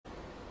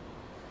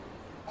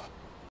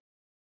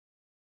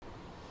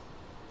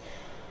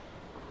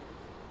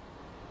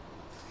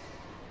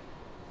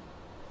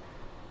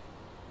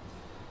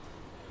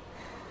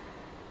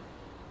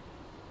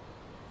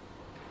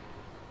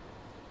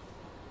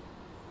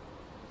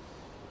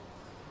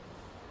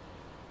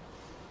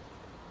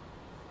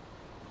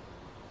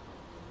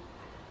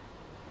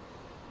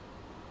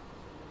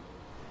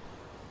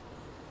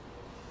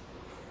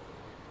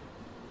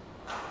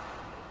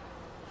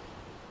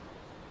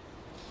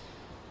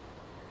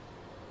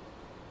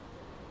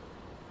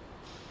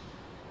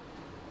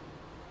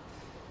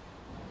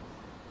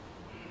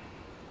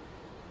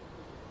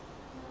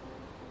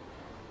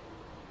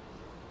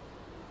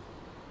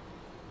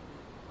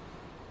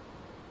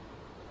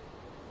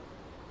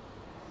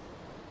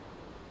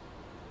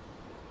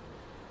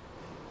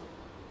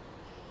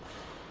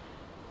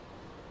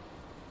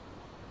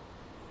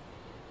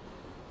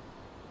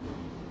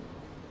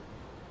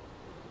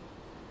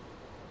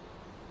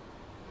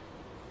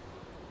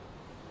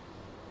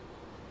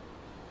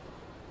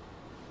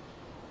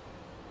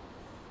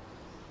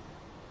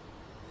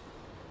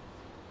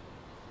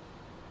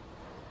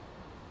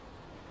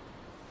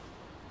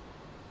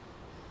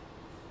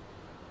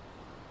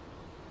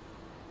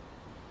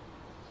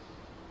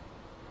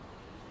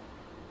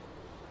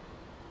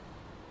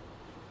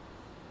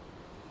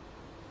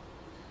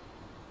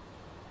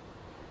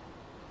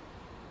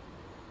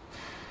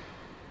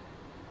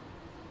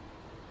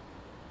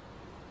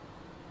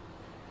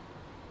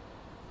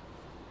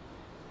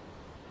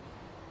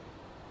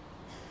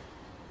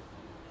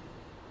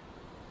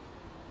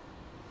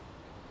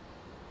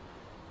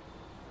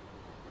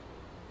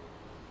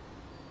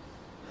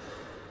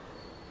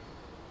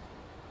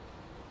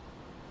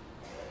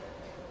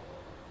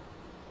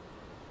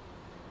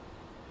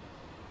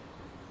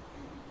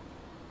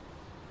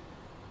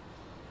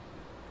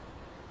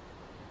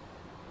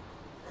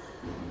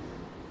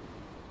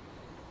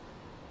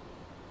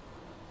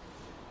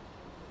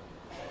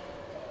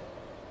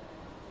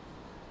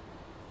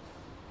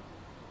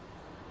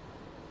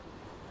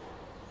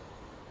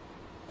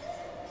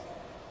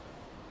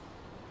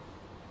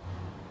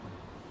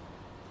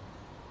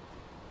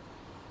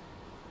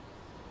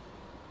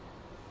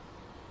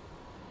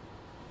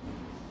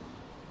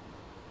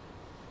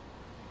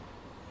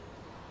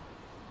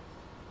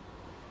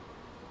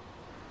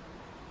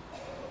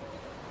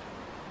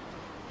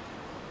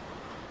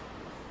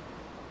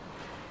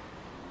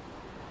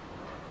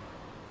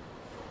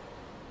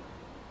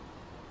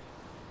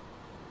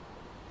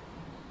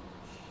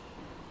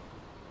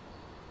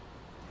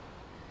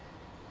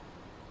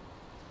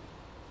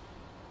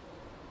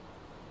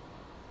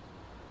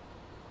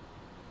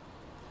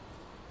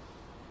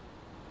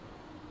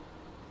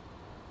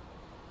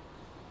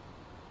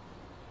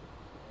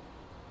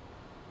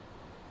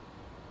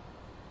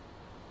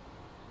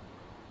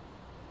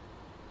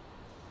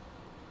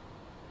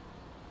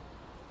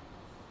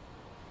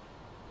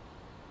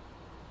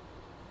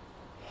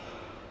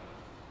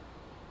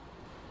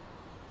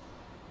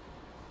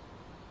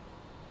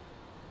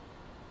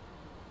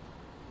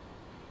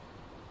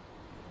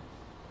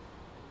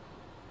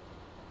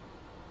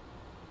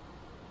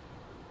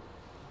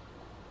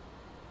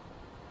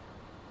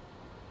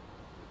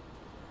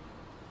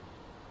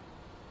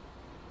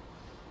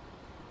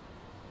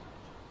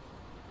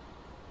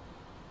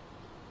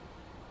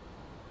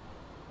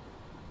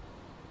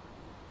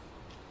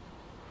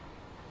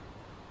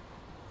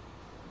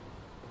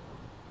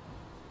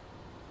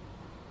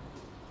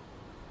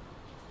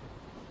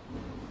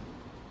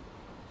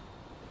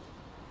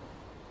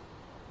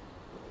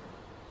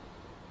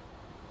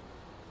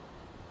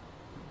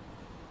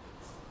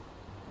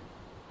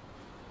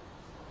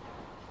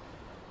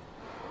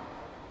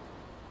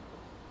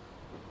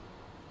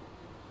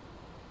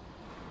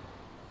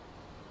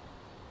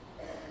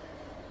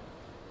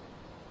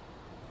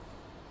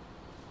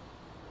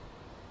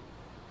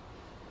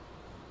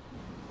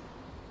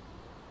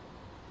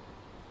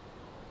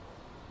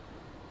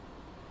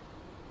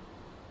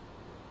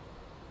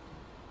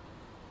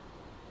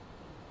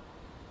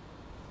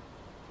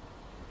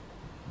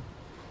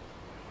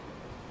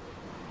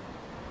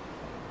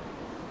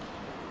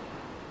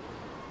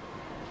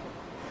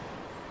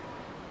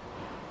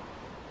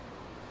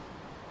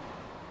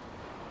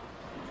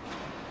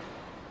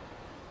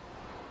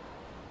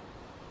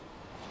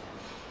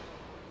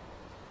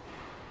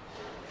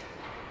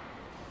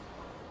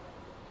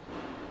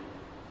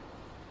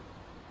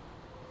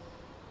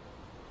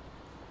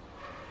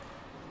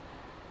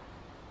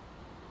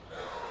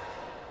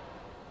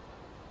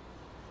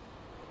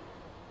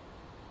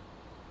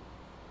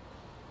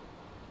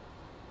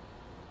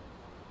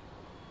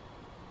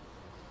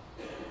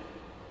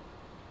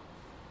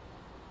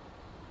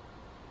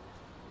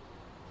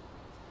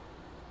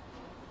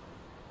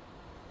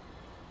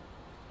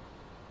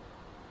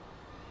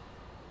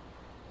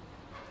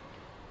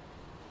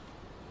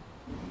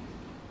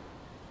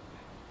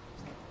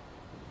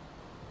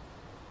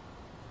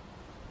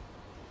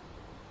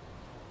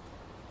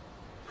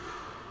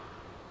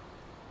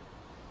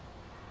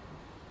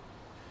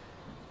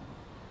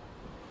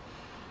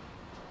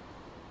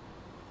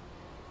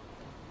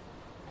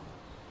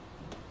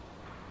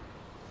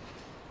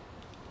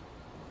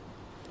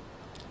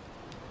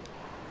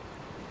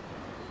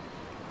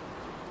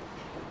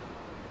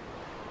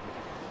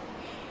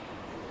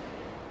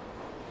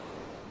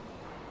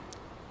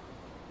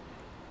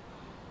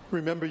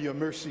Remember your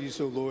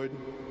mercies, O Lord,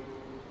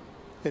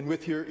 and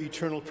with your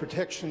eternal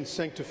protection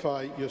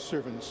sanctify your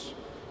servants,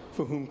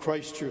 for whom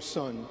Christ your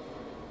Son,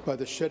 by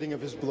the shedding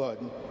of his blood,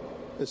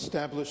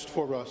 established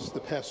for us the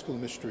Paschal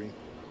mystery,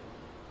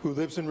 who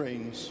lives and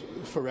reigns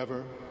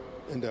forever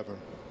and ever.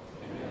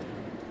 Amen.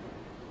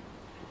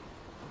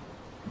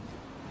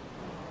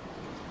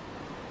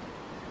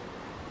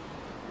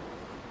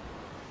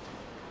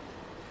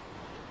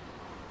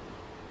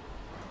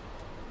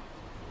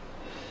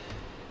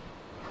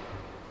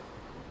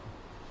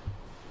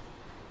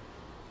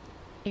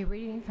 A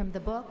reading from the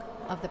book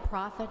of the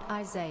prophet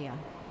Isaiah.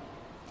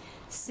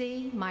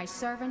 See, my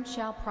servant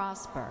shall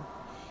prosper.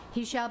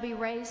 He shall be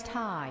raised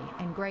high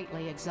and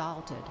greatly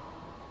exalted.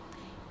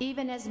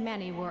 Even as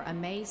many were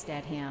amazed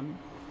at him,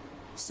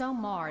 so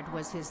marred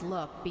was his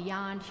look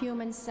beyond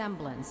human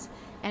semblance,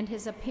 and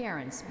his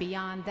appearance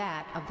beyond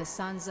that of the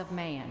sons of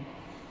man.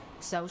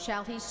 So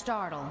shall he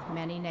startle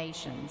many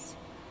nations.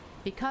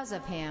 Because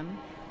of him,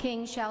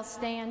 kings shall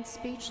stand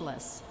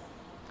speechless.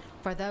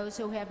 For those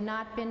who have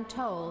not been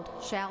told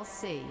shall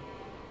see.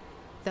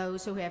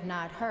 Those who have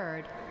not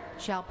heard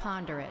shall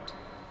ponder it.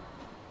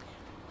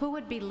 Who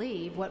would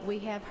believe what we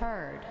have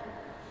heard?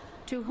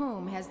 To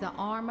whom has the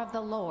arm of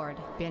the Lord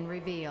been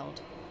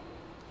revealed?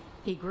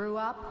 He grew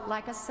up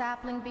like a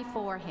sapling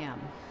before him,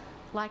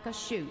 like a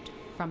shoot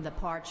from the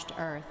parched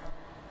earth.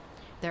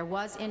 There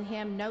was in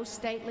him no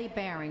stately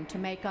bearing to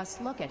make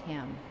us look at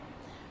him,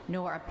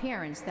 nor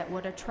appearance that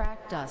would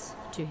attract us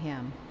to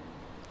him.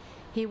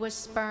 He was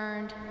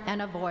spurned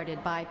and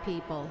avoided by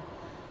people,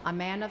 a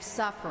man of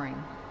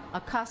suffering,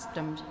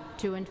 accustomed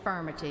to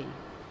infirmity,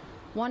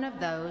 one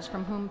of those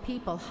from whom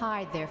people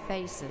hide their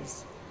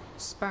faces,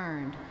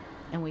 spurned,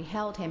 and we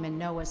held him in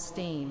no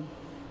esteem.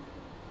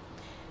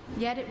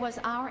 Yet it was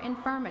our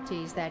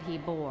infirmities that he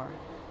bore,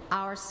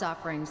 our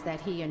sufferings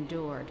that he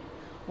endured,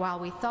 while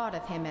we thought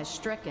of him as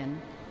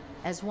stricken,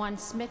 as one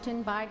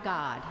smitten by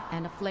God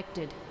and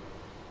afflicted.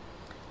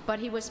 But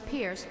he was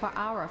pierced for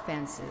our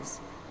offenses,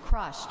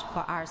 crushed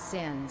for our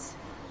sins.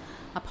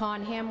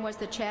 Upon him was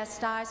the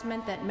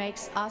chastisement that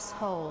makes us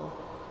whole.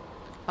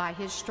 By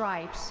his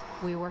stripes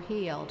we were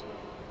healed.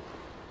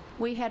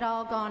 We had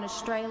all gone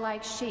astray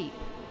like sheep,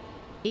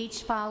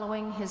 each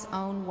following his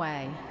own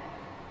way.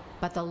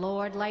 But the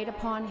Lord laid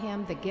upon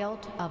him the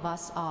guilt of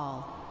us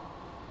all.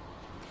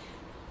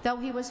 Though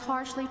he was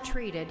harshly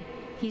treated,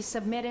 he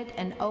submitted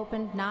and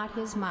opened not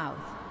his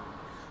mouth.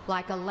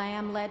 Like a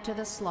lamb led to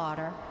the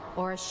slaughter,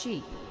 or a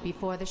sheep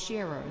before the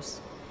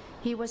shearers,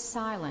 he was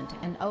silent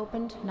and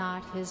opened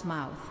not his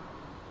mouth.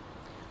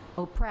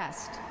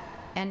 Oppressed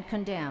and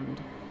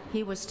condemned,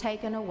 he was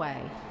taken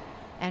away,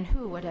 and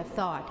who would have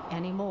thought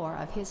any more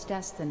of his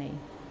destiny?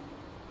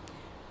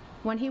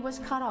 When he was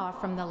cut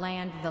off from the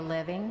land of the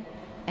living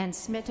and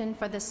smitten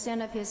for the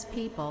sin of his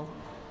people,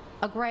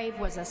 a grave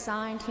was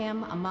assigned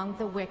him among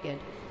the wicked,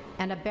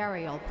 and a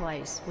burial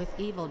place with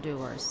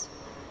evildoers,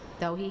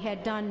 though he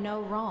had done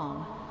no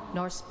wrong,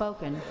 nor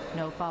spoken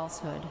no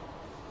falsehood.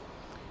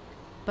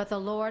 But the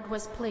Lord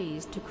was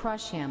pleased to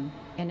crush him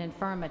in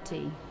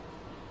infirmity.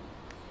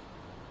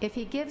 If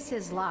he gives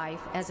his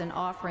life as an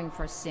offering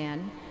for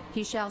sin,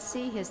 he shall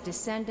see his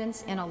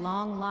descendants in a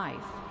long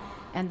life,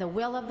 and the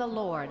will of the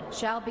Lord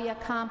shall be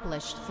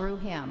accomplished through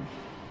him.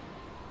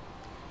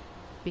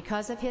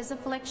 Because of his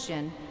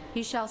affliction,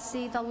 he shall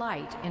see the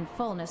light in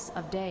fullness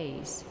of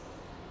days.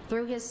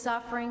 Through his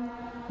suffering,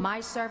 my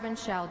servant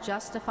shall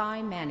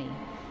justify many,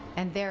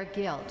 and their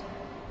guilt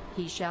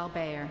he shall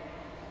bear.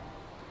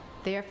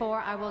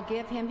 Therefore I will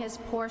give him his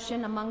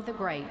portion among the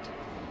great,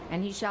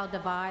 and he shall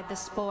divide the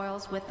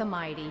spoils with the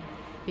mighty,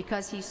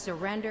 because he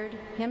surrendered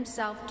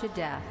himself to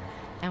death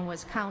and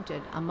was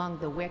counted among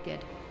the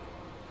wicked.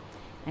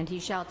 And he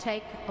shall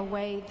take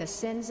away the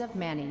sins of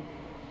many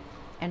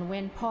and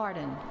win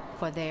pardon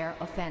for their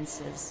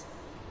offenses.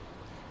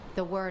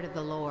 The word of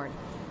the Lord.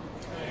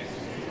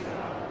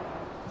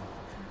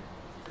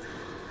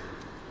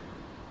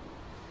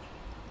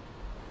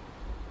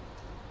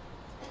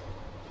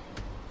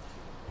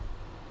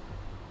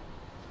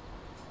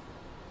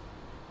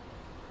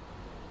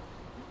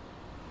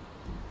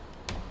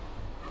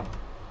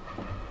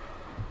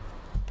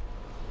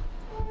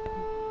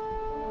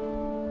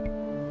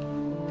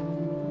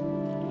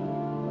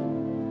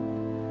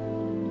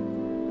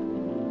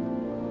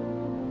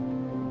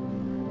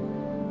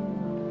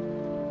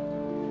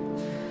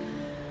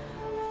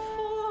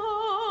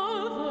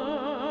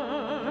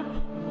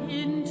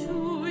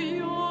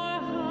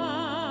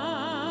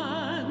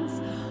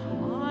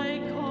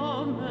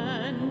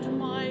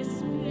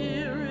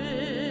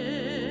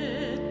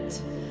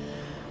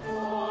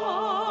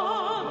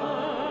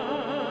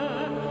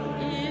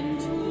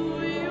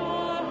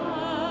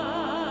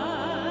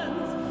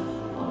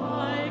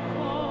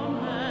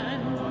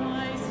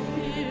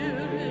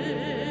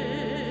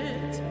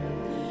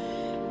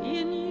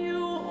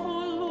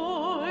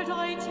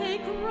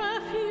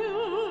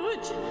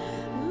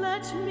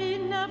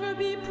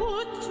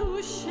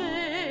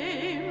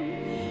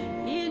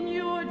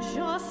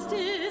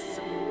 Justice,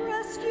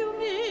 rescue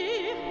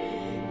me.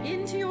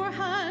 Into your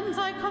hands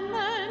I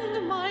commend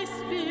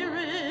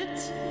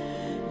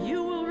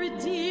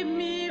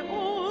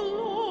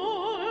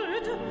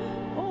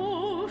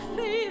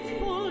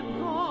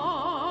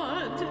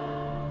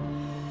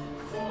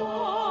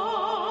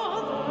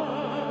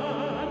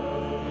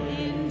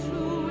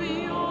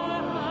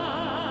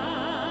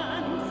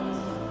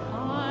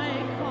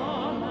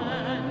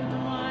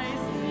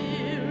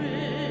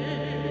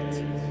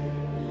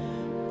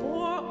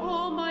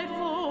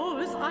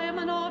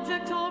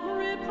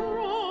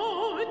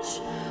reproach,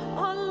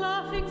 a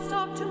laughing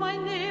stock to my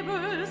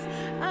neighbors,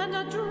 and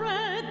a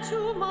dread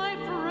to my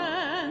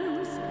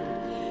friends.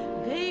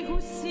 They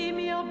who see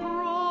me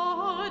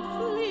abroad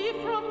flee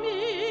from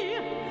me.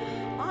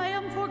 I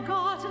am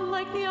forgotten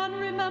like the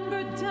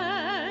unremembered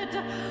dead.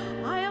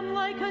 I am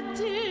like a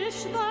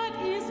dish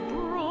that is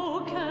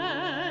broken.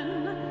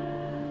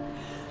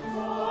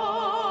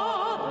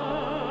 Father,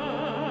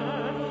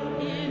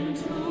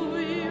 into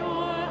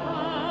your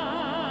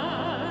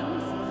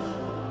hands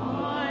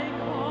I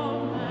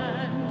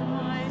commend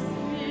my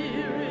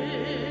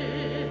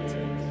spirit.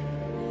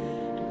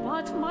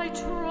 But my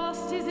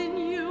trust is in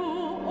you,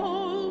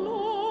 O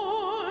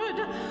Lord.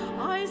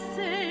 I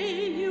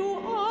say you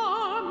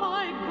are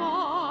my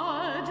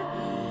God.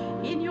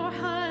 In your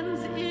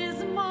hands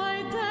is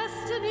my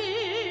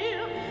destiny.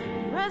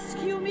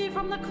 Rescue me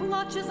from the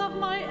clutches of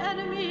my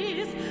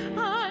enemies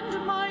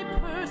and my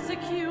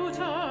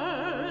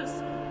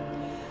persecutors.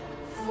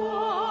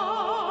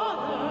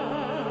 Father,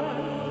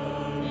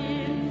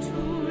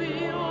 into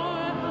your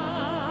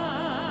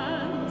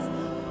hands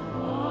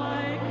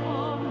I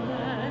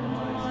commend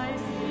my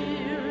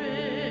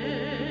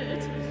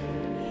spirit.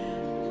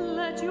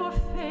 Let your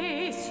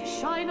face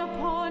shine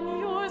upon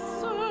your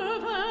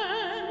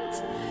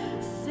servant.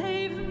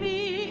 Save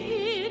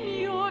me in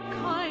your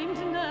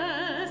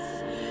kindness.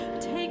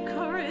 Take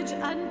courage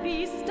and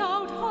be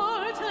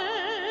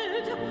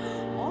stout-hearted,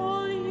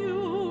 all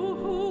you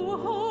who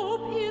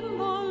hope in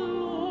the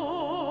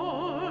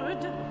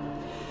Lord.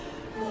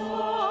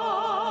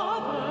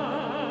 Father,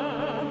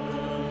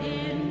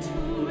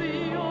 into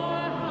your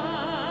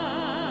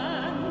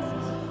hands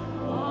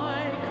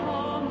I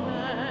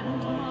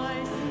commend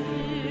my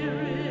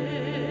spirit.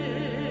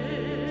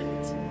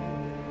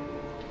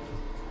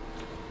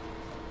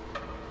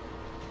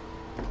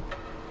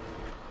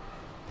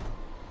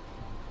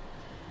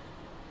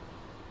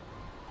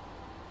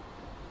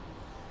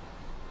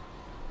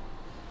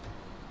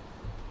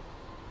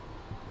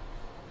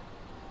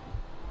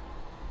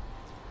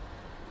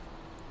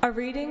 A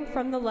reading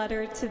from the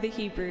letter to the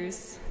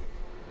Hebrews.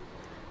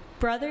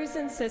 Brothers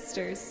and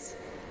sisters,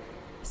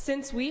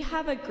 since we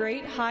have a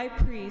great high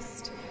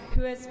priest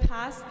who has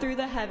passed through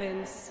the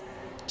heavens,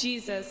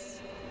 Jesus,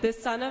 the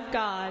Son of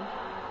God,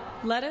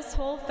 let us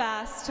hold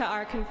fast to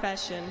our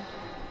confession.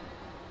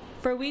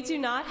 For we do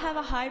not have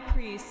a high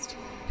priest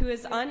who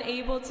is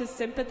unable to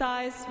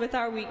sympathize with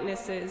our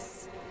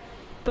weaknesses,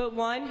 but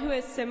one who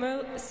has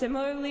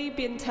similarly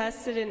been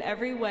tested in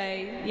every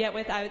way, yet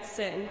without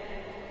sin.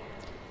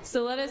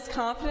 So let us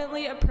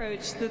confidently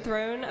approach the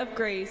throne of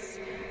grace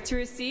to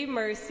receive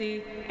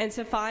mercy and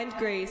to find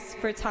grace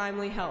for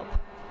timely help.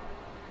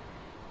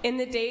 In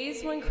the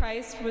days when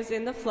Christ was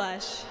in the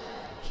flesh,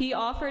 he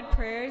offered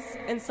prayers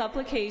and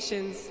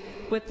supplications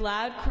with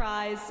loud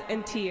cries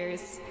and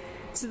tears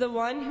to the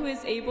one who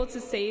is able to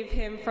save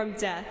him from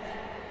death,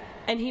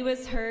 and he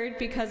was heard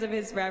because of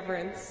his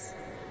reverence.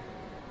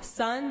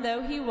 Son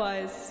though he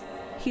was,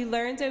 he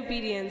learned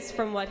obedience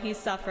from what he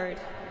suffered.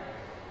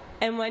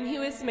 And when he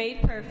was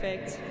made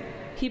perfect,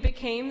 he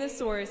became the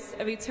source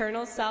of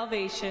eternal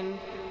salvation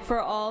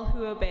for all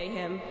who obey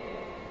him.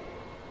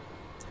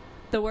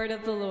 The word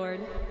of the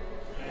Lord.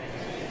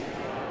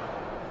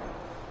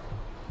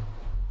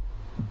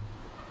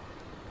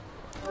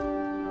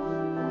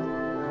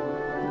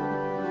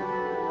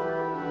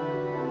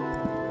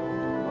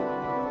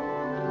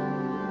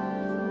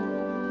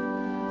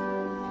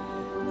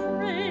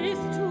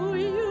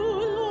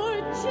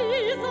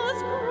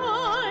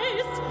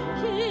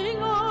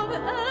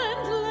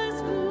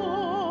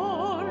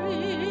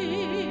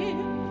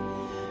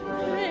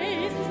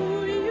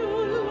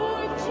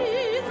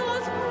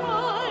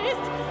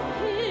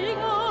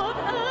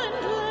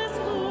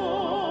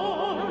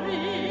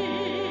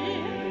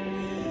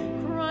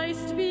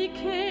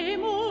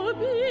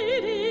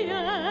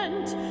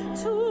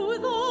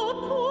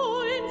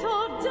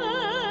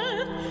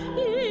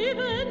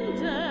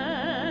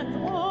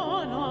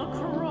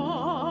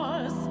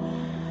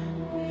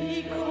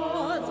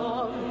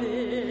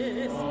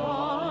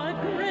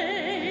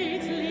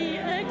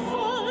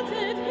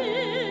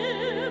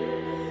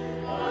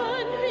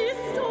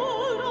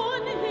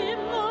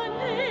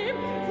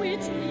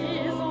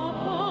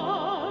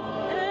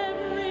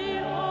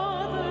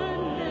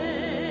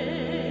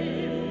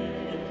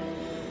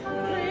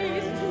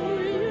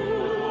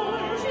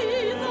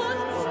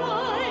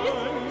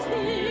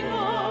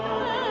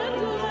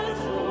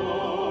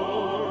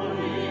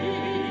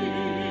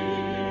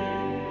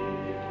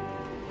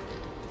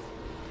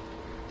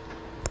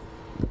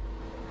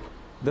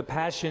 The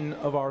Passion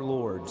of our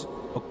Lord,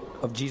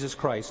 of Jesus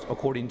Christ,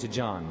 according to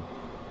John.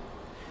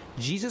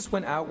 Jesus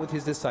went out with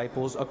his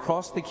disciples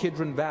across the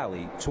Kidron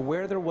Valley to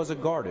where there was a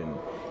garden,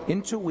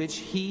 into which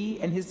he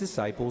and his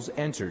disciples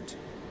entered.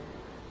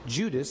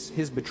 Judas,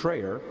 his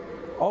betrayer,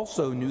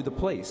 also knew the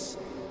place,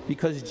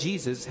 because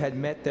Jesus had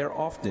met there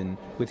often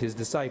with his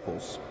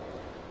disciples.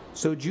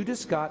 So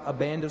Judas got a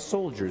band of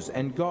soldiers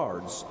and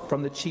guards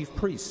from the chief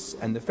priests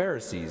and the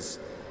Pharisees,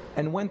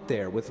 and went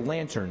there with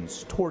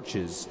lanterns,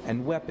 torches,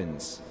 and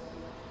weapons.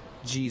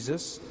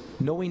 Jesus,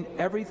 knowing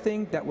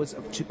everything that was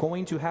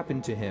going to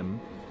happen to him,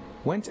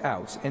 went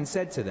out and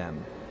said to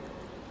them,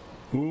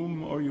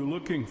 "Whom are you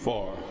looking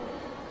for?"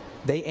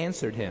 They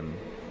answered him.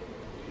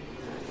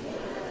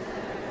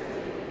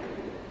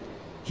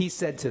 He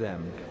said to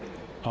them,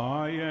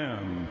 "I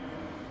am."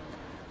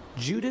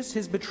 Judas,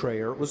 his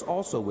betrayer, was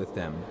also with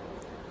them.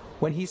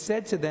 When he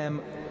said to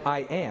them, "I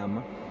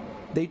am,"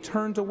 they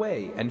turned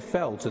away and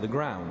fell to the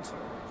ground.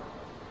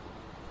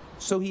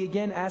 So he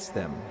again asked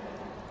them,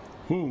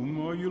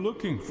 "Whom are you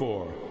looking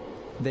for?"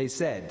 They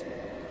said,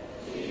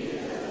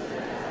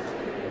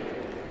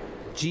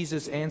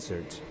 Jesus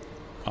answered,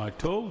 "I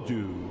told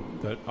you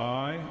that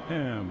I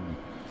am.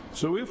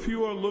 So if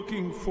you are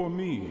looking for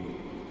me,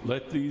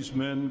 let these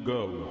men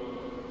go."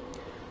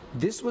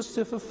 This was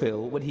to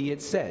fulfill what he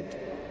had said,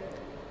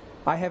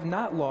 "I have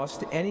not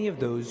lost any of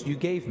those you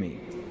gave me."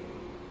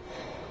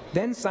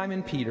 Then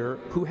Simon Peter,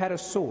 who had a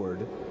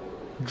sword,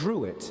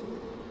 drew it,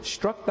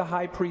 struck the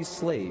high priest's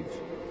slave,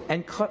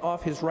 and cut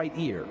off his right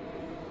ear.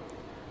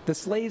 The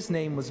slave's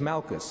name was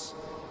Malchus.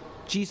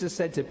 Jesus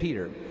said to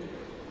Peter,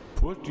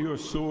 "Put your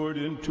sword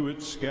into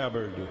its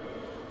scabbard.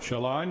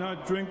 Shall I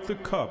not drink the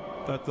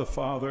cup that the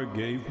Father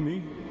gave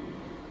me?"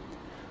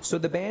 So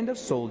the band of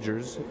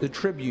soldiers, the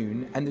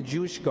tribune, and the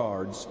Jewish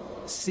guards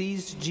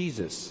seized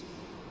Jesus,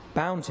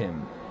 bound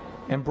him,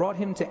 and brought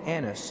him to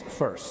Annas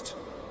first.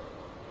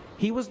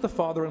 He was the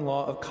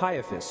father-in-law of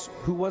Caiaphas,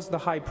 who was the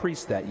high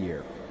priest that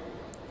year.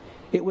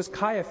 It was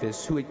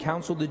Caiaphas who had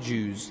counseled the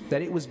Jews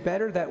that it was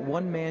better that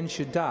one man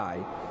should die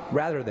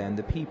rather than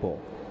the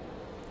people.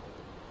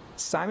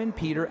 Simon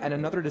Peter and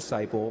another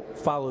disciple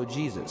followed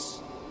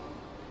Jesus.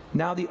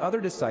 Now the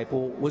other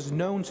disciple was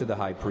known to the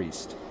high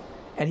priest,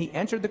 and he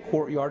entered the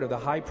courtyard of the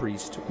high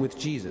priest with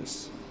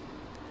Jesus.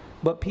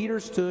 But Peter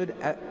stood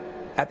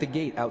at the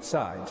gate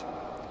outside.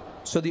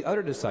 So the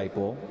other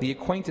disciple, the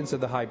acquaintance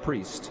of the high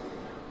priest,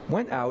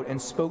 went out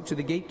and spoke to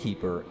the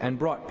gatekeeper and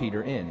brought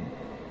Peter in.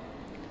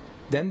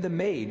 Then the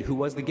maid, who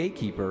was the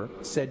gatekeeper,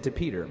 said to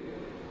Peter,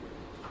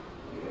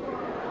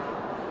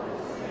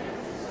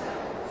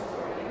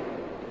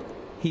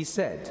 He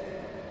said,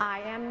 I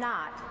am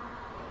not.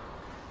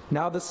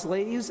 Now the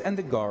slaves and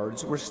the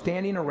guards were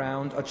standing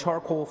around a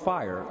charcoal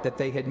fire that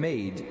they had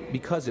made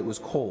because it was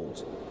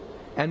cold,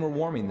 and were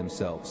warming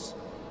themselves.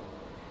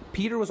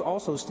 Peter was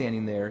also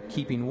standing there,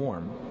 keeping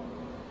warm.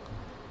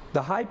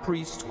 The high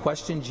priest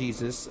questioned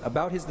Jesus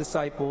about his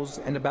disciples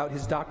and about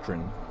his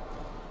doctrine.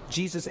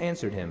 Jesus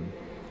answered him,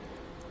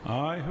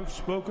 "I have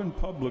spoken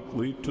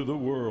publicly to the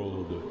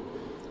world.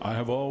 I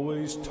have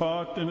always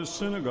taught in a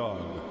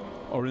synagogue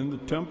or in the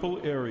temple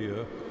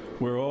area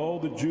where all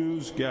the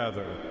Jews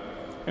gather,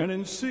 and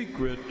in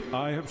secret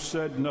I have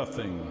said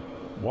nothing.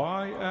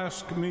 Why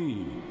ask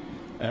me?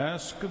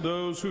 Ask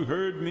those who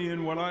heard me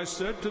and what I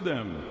said to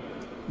them.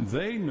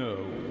 They know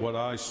what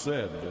I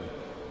said."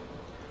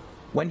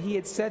 When he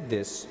had said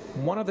this,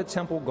 one of the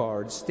temple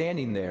guards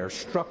standing there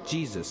struck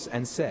Jesus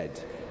and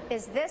said,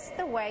 Is this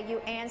the way you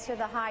answer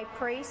the high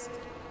priest?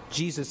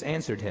 Jesus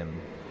answered him,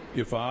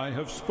 "If I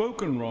have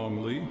spoken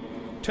wrongly,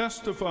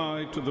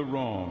 testify to the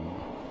wrong.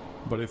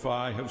 But if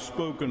I have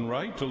spoken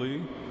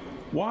rightly,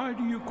 why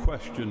do you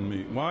question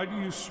me? Why do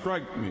you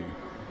strike me?"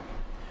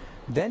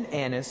 Then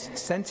Annas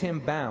sent him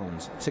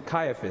bound to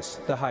Caiaphas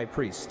the high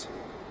priest.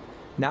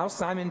 Now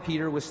Simon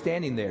Peter was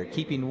standing there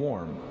keeping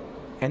warm,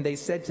 and they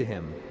said to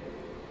him,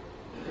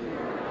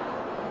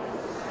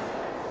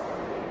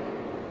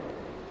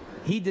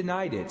 He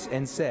denied it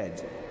and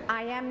said,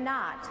 I am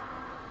not.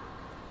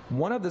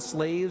 One of the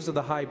slaves of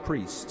the high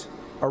priest,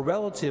 a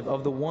relative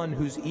of the one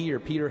whose ear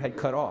Peter had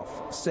cut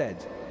off,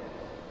 said,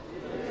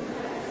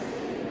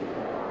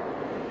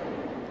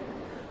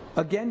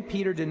 Again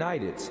Peter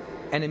denied it,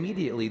 and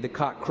immediately the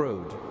cock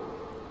crowed.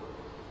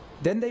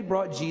 Then they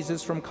brought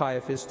Jesus from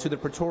Caiaphas to the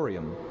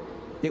praetorium.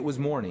 It was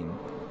morning.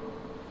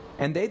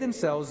 And they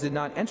themselves did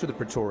not enter the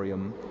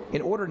praetorium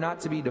in order not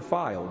to be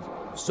defiled,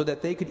 so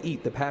that they could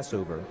eat the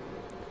Passover.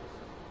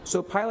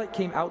 So Pilate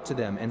came out to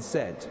them and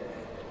said,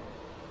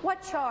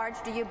 What charge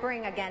do you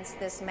bring against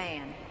this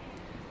man?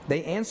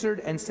 They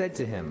answered and said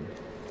to him,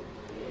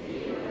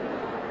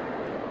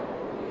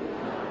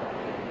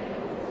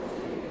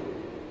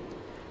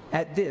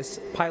 At this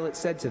Pilate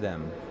said to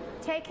them,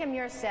 Take him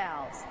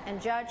yourselves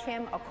and judge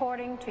him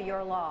according to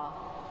your law.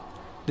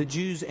 The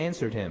Jews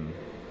answered him,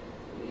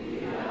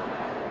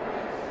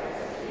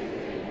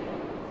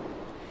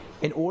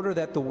 in order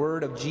that the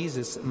word of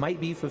Jesus might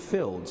be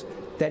fulfilled,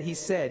 that he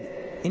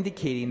said,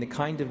 indicating the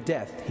kind of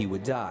death he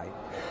would die.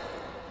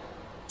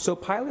 So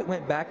Pilate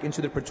went back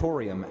into the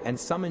praetorium and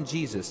summoned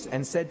Jesus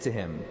and said to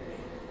him,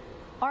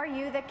 Are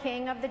you the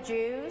king of the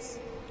Jews?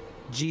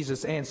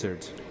 Jesus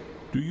answered,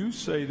 "Do you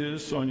say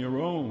this on your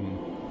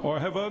own, or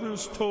have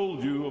others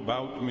told you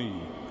about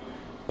me?"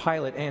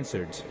 Pilate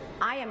answered,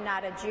 I am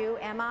not a Jew,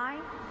 am I?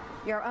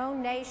 Your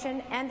own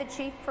nation and the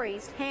chief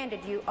priest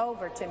handed you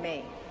over to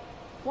me.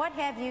 What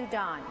have you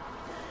done?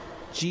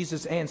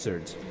 Jesus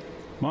answered,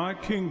 "My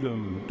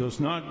kingdom does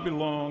not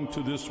belong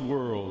to this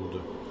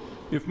world.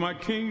 If my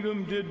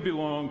kingdom did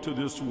belong to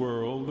this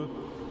world,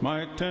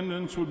 my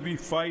attendants would be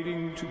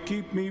fighting to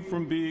keep me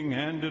from being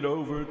handed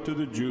over to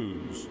the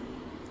Jews.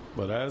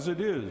 But as it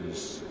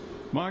is,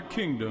 my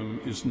kingdom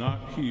is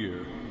not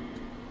here.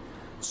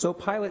 So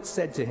Pilate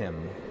said to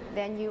him,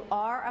 Then you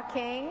are a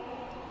king?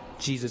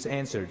 Jesus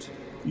answered,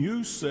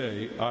 You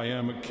say I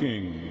am a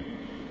king.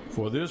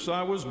 For this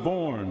I was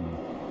born,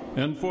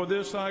 and for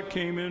this I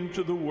came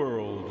into the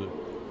world,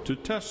 to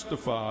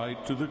testify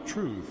to the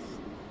truth.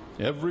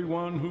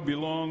 Everyone who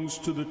belongs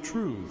to the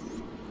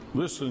truth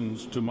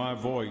listens to my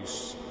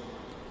voice.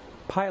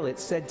 Pilate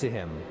said to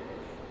him,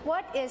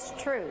 What is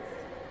truth?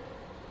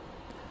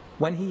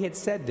 When he had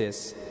said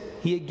this,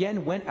 he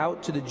again went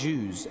out to the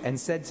Jews and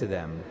said to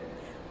them,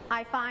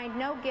 I find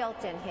no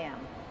guilt in him.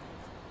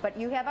 But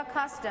you have a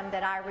custom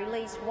that I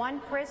release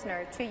one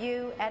prisoner to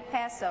you at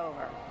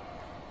Passover.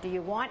 Do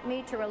you want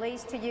me to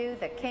release to you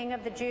the King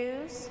of the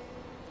Jews?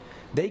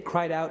 They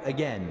cried out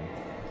again.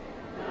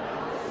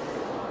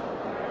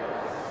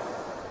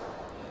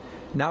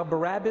 Now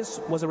Barabbas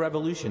was a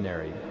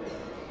revolutionary.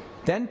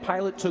 Then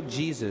Pilate took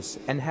Jesus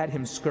and had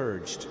him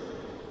scourged.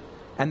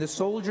 And the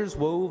soldiers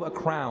wove a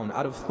crown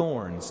out of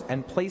thorns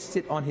and placed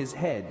it on his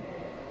head,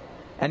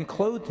 and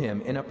clothed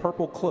him in a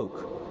purple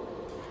cloak.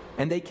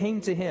 And they came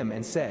to him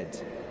and said,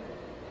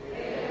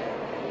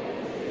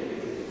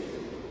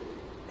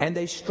 and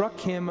they struck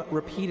him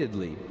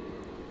repeatedly.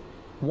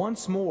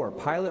 Once more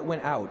Pilate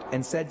went out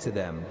and said to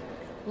them,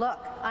 Look,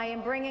 I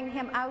am bringing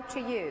him out to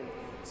you,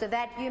 so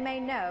that you may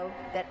know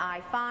that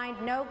I find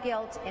no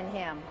guilt in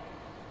him.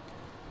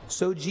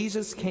 So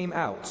Jesus came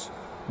out,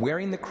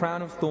 wearing the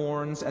crown of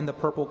thorns and the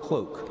purple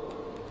cloak.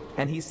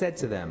 And he said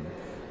to them,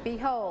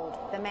 Behold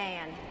the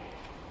man.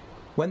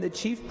 When the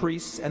chief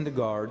priests and the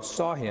guards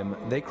saw him,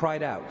 they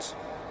cried out.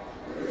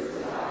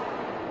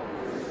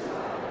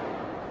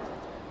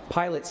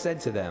 Pilate said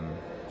to them,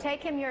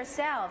 Take him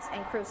yourselves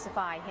and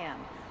crucify him.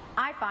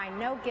 I find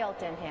no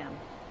guilt in him.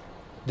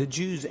 The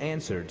Jews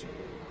answered,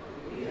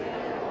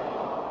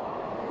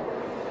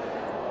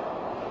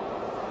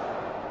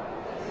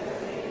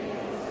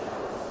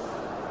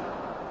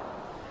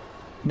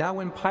 Now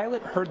when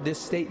Pilate heard this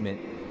statement,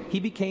 he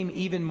became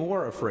even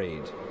more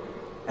afraid,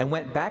 and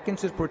went back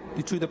into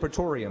the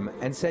praetorium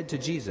and said to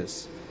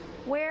Jesus,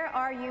 Where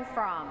are you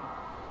from?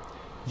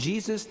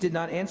 Jesus did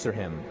not answer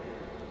him.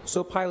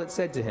 So Pilate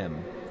said to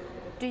him,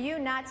 Do you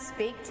not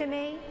speak to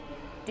me?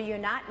 Do you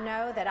not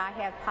know that I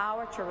have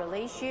power to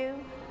release you,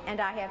 and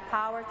I have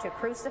power to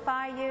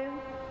crucify you?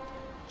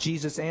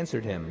 Jesus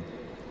answered him,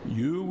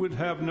 You would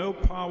have no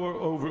power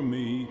over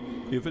me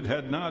if it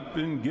had not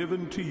been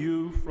given to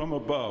you from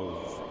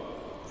above.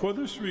 For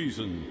this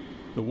reason,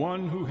 the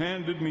one who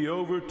handed me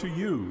over to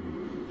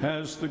you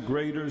has the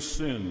greater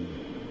sin.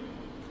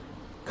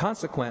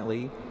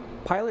 Consequently,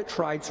 Pilate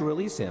tried to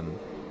release him,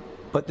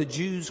 but the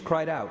Jews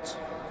cried out,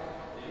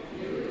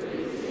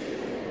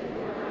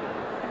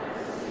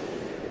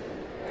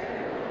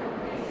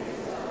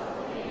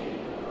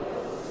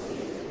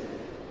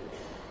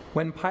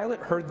 When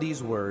Pilate heard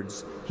these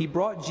words, he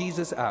brought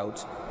Jesus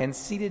out and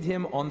seated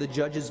him on the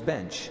judge's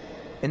bench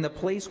in the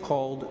place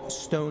called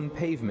Stone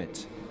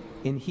Pavement,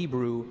 in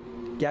Hebrew,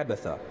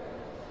 Gabbatha.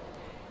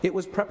 It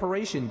was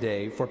preparation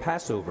day for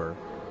Passover,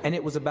 and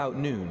it was about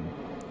noon.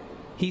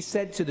 He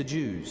said to the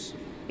Jews,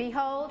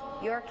 Behold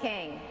your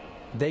king.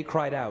 They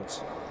cried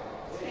out.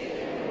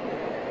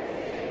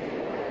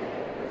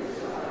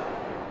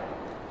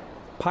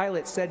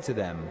 Pilate said to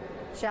them,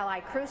 Shall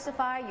I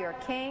crucify your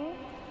king?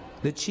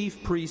 The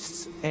chief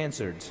priests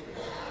answered.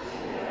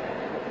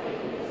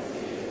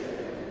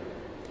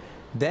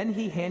 Then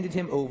he handed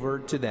him over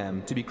to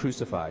them to be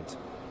crucified.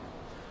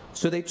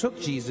 So they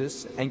took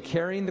Jesus, and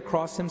carrying the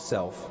cross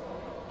himself,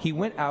 he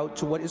went out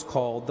to what is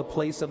called the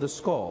place of the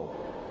skull,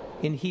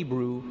 in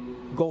Hebrew,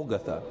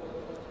 Golgotha.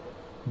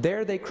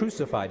 There they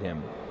crucified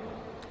him,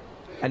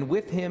 and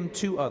with him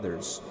 2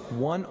 others,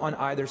 one on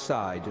either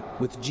side,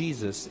 with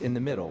Jesus in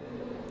the middle.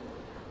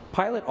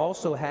 Pilate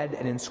also had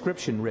an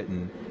inscription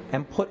written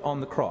and put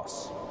on the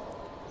cross.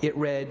 It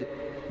read,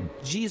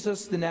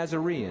 Jesus the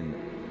Nazarene,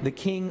 the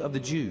King of the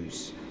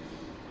Jews.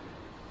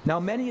 Now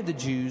many of the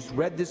Jews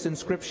read this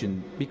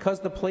inscription because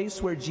the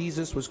place where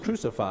Jesus was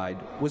crucified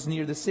was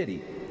near the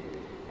city,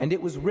 and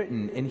it was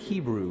written in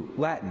Hebrew,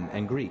 Latin,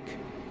 and Greek.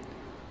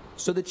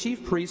 So the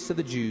chief priests of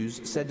the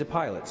Jews said to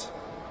Pilate,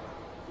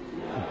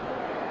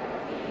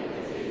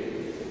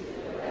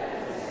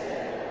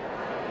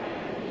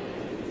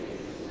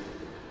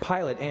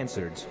 Pilate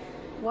answered,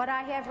 What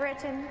I have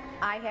written,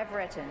 I have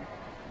written.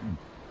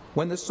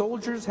 When the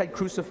soldiers had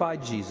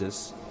crucified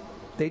Jesus,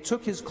 they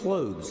took his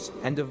clothes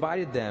and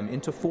divided them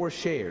into 4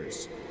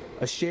 shares,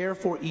 a share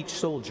for each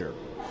soldier.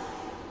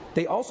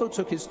 They also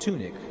took his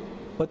tunic,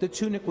 but the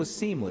tunic was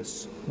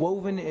seamless,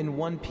 woven in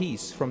one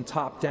piece from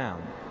top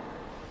down.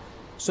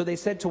 So they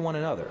said to one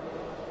another,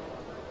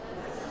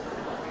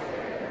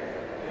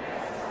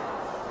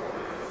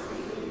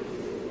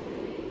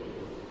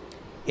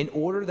 in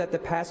order that the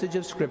passage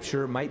of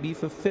Scripture might be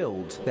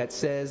fulfilled that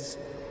says,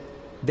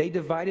 They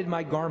divided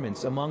my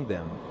garments among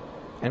them,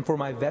 and for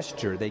my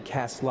vesture they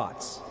cast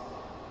lots.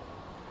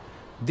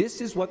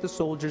 This is what the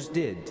soldiers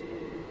did.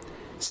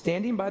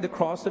 Standing by the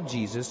cross of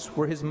Jesus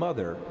were his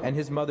mother and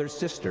his mother's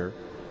sister,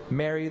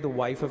 Mary the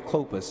wife of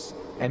Clopas,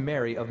 and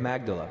Mary of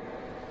Magdala.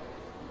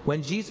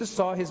 When Jesus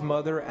saw his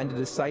mother and the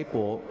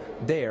disciple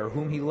there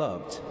whom he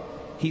loved,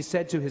 he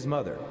said to his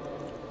mother,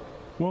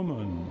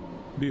 "Woman,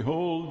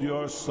 behold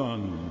your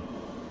son."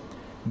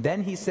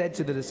 Then he said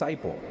to the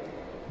disciple,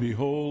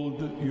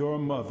 "Behold your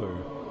mother."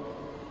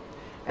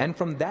 And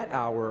from that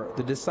hour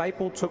the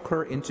disciple took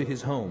her into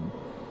his home.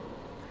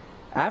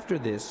 After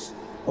this,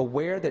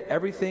 aware that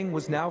everything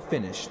was now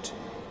finished,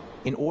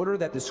 in order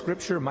that the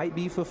scripture might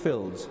be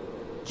fulfilled,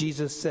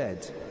 Jesus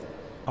said,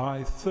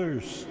 "I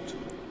thirst."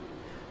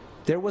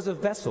 There was a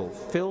vessel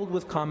filled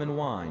with common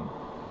wine.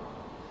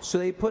 So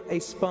they put a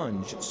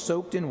sponge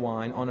soaked in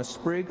wine on a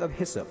sprig of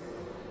hyssop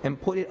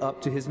and put it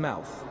up to his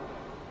mouth.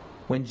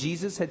 When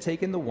Jesus had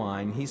taken the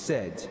wine, he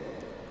said,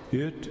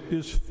 "It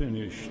is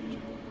finished."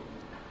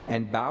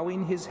 And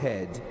bowing his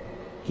head,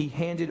 he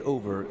handed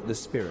over the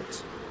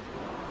Spirit.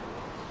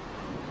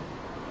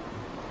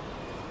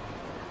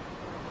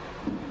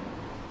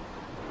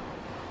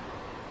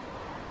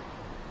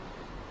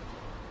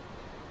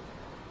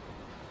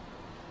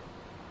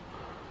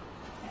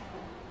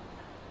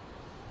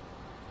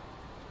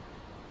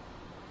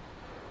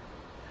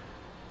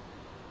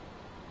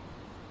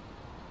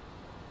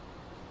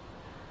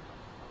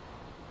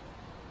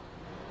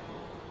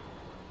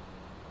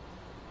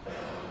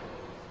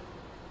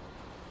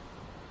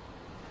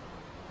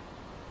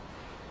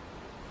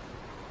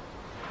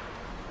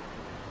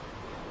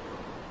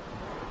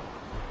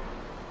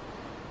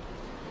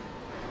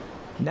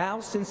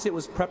 Now, since it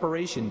was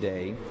preparation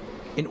day,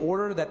 in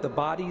order that the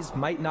bodies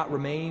might not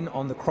remain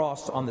on the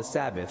cross on the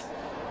Sabbath,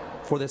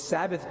 for the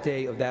Sabbath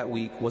day of that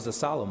week was a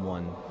solemn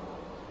one,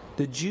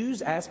 the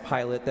Jews asked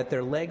Pilate that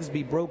their legs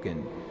be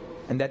broken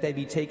and that they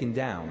be taken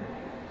down.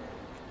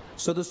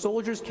 So the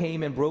soldiers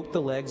came and broke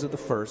the legs of the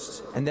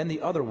first and then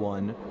the other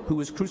one who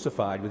was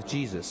crucified with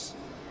Jesus.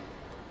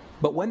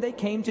 But when they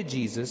came to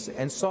Jesus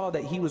and saw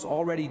that he was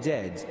already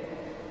dead,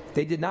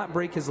 they did not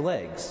break his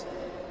legs.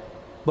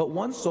 But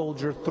one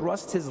soldier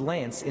thrust his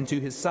lance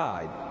into his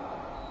side,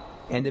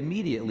 and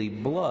immediately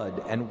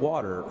blood and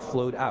water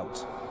flowed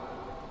out.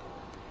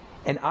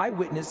 An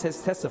eyewitness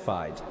has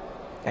testified,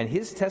 and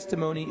his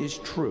testimony is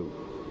true.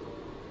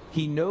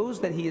 He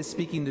knows that he is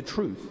speaking the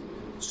truth,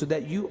 so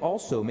that you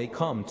also may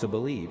come to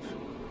believe.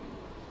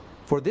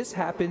 For this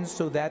happened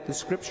so that the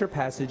scripture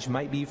passage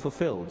might be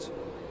fulfilled.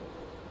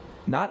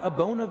 Not a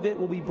bone of it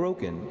will be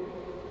broken.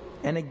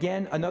 And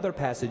again another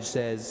passage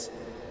says,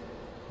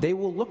 "They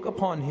will look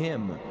upon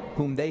him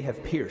whom they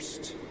have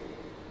pierced."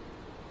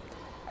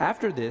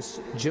 After this,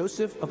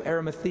 Joseph of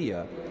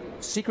Arimathea,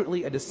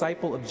 secretly a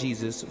disciple of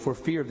Jesus for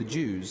fear of the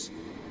Jews,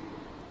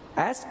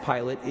 asked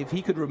Pilate if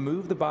he could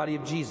remove the body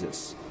of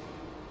Jesus,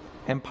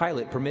 and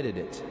Pilate permitted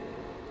it.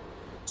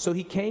 So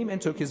he came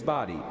and took his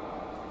body.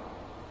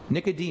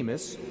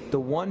 Nicodemus, the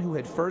one who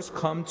had first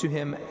come to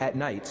him at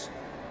night,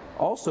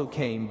 also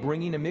came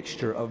bringing a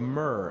mixture of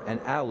myrrh and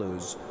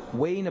aloes,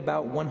 weighing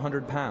about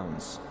 100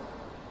 pounds.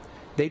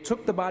 They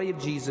took the body of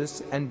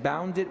Jesus and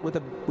bound it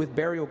with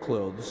burial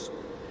clothes,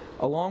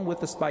 along with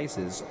the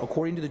spices,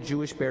 according to the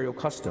Jewish burial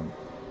custom.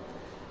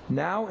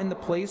 Now in the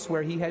place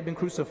where he had been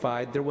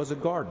crucified there was a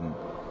garden,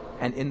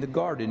 and in the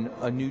garden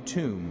a new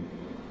tomb,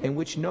 in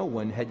which no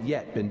one had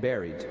yet been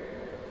buried.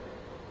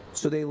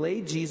 So they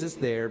laid Jesus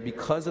there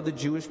because of the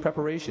Jewish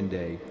preparation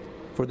day,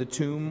 for the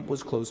tomb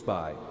was close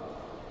by.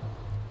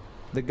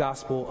 The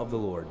Gospel of the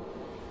Lord.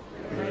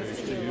 Praise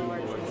to you,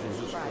 Lord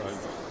Jesus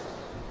Christ.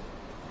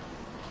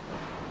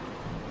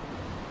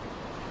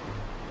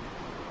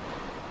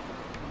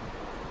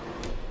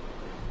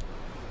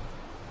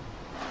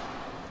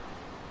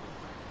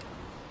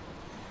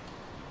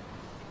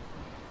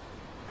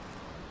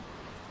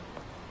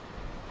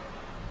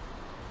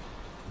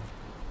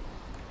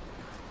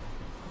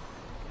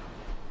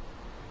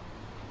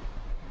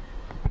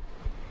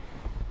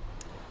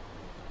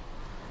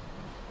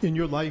 In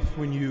your life,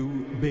 when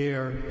you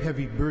bear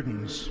heavy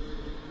burdens,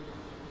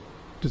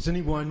 does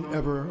anyone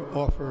ever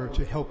offer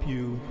to help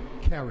you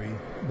carry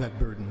that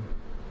burden?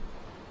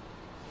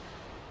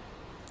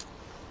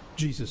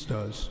 Jesus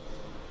does.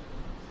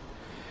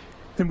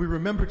 And we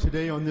remember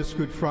today on this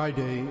Good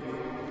Friday,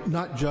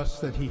 not just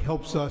that he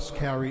helps us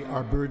carry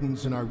our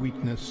burdens and our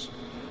weakness,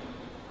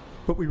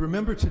 but we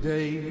remember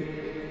today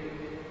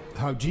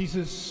how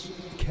Jesus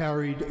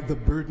carried the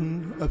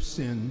burden of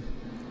sin,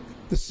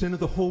 the sin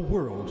of the whole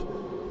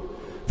world,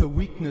 the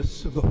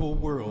weakness of the whole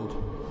world,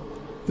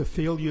 the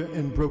failure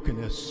and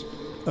brokenness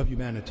of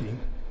humanity.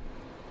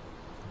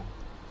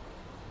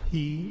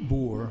 He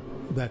bore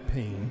that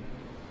pain.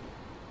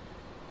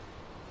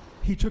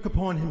 He took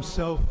upon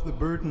himself the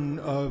burden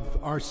of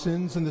our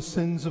sins and the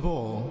sins of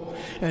all,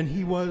 and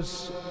he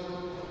was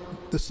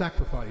the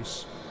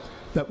sacrifice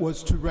that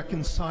was to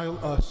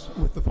reconcile us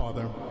with the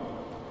Father.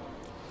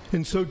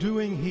 In so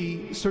doing,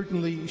 he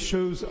certainly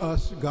shows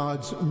us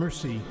God's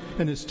mercy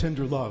and his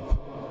tender love.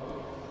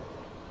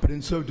 But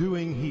in so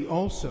doing, he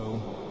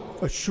also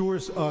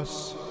assures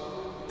us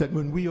that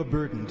when we are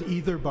burdened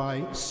either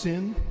by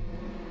sin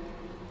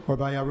or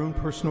by our own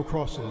personal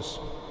crosses,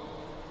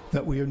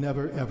 that we are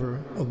never,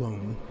 ever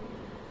alone.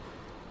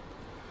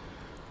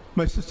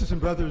 My sisters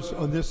and brothers,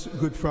 on this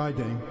Good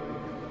Friday,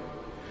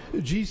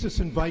 Jesus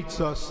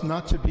invites us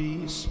not to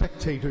be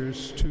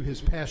spectators to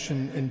his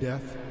passion and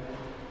death,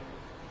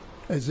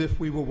 as if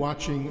we were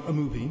watching a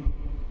movie.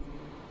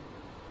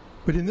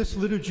 But in this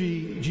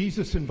liturgy,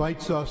 Jesus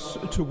invites us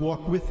to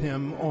walk with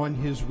him on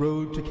his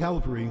road to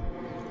Calvary.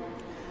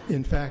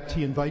 In fact,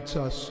 he invites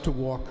us to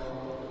walk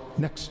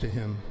next to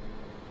him.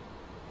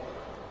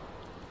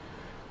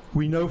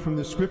 We know from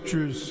the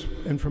scriptures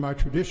and from our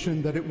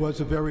tradition that it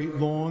was a very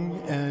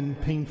long and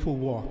painful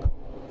walk.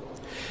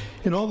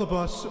 And all of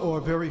us are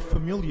very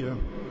familiar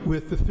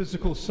with the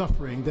physical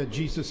suffering that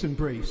Jesus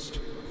embraced,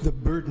 the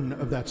burden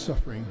of that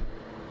suffering.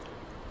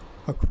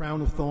 A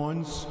crown of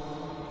thorns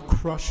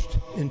crushed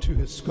into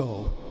his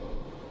skull,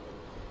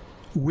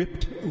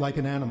 whipped like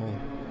an animal,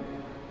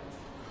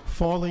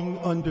 falling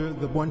under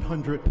the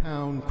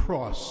 100-pound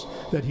cross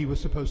that he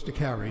was supposed to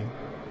carry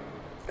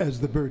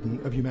as the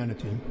burden of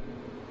humanity.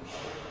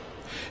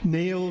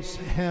 Nails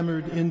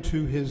hammered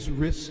into his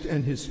wrist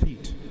and his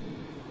feet,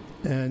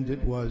 and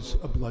it was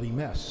a bloody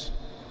mess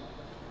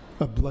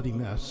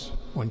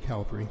on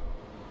Calvary.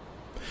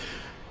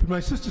 But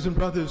my sisters and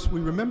brothers, we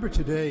remember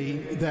today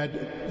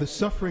that the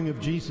suffering of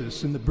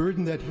Jesus and the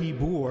burden that he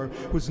bore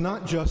was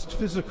not just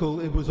physical,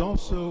 it was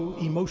also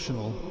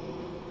emotional.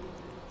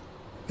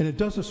 And it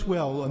does us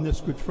well on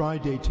this Good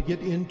Friday to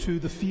get into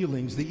the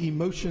feelings, the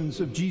emotions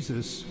of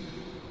Jesus,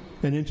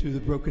 and into the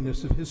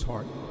brokenness of his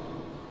heart.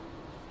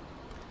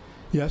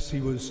 Yes, he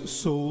was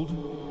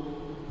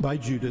sold by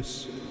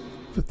Judas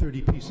for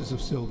 30 pieces of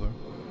silver.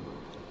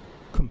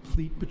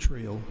 Complete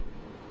betrayal.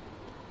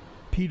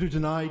 Peter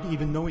denied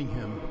even knowing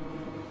him,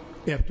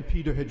 after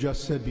Peter had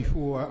just said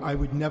before, I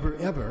would never,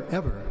 ever,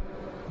 ever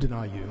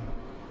deny you.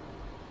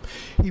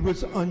 He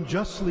was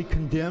unjustly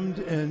condemned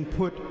and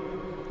put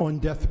on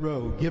death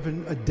row,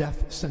 given a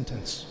death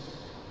sentence.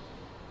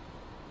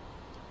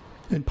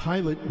 And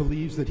Pilate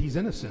believes that he's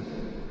innocent.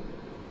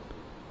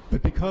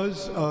 But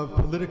because of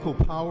political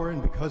power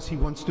and because he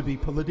wants to be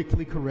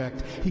politically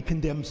correct, he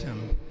condemns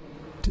him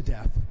to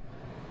death.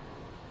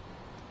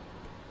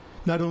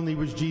 Not only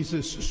was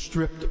Jesus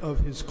stripped of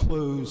his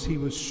clothes, he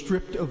was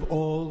stripped of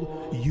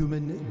all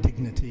human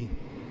dignity.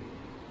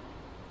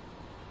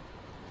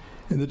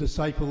 And the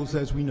disciples,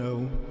 as we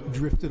know,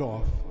 drifted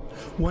off,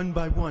 one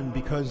by one,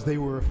 because they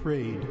were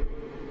afraid.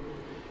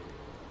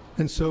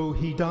 And so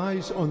he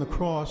dies on the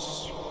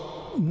cross,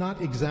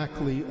 not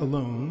exactly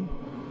alone,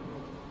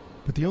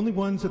 but the only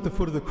ones at the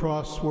foot of the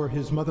cross were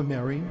his mother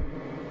Mary,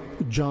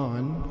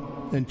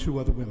 John, and 2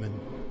 other women.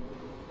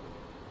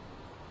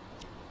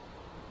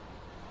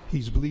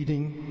 He's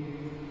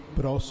bleeding,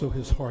 but also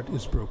his heart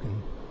is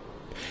broken.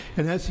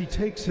 And as he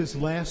takes his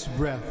last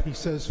breath, he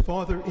says,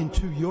 Father,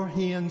 into your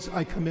hands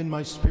I commend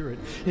my spirit.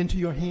 Into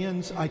your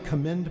hands I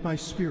commend my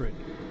spirit.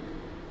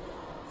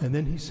 And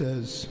then he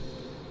says,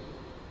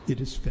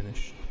 it is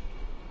finished.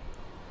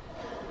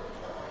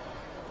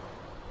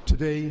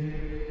 Today,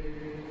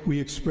 we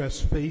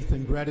express faith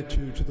and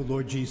gratitude to the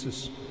Lord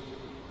Jesus,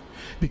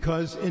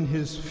 because in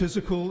his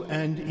physical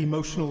and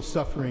emotional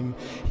suffering,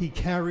 he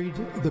carried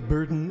the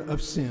burden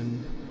of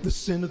sin, the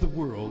sin of the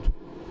world,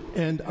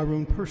 and our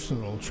own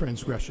personal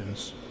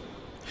transgressions.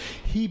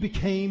 He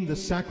became the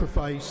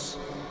sacrifice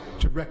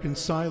to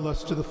reconcile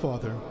us to the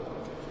Father.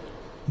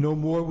 No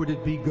more would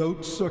it be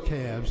goats or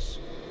calves,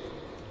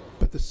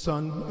 but the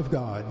Son of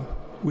God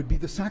would be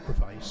the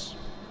sacrifice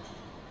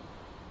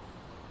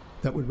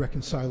that would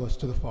reconcile us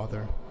to the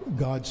Father.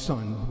 God's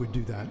Son would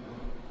do that.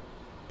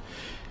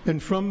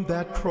 And from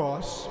that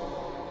cross,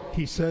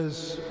 he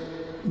says,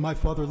 my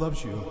Father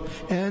loves you,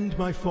 and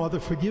my Father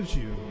forgives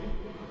you.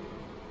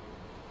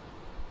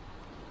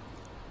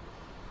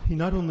 He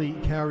not only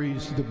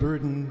carries the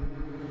burden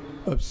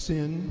of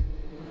sin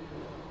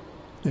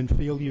and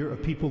failure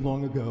of people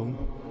long ago,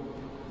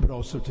 but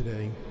also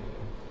today.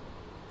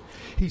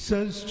 He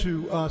says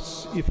to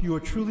us, if you are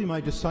truly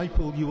my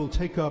disciple, you will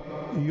take up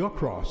your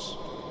cross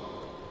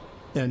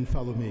and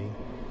follow me.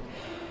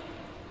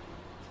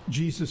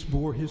 Jesus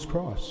bore his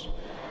cross.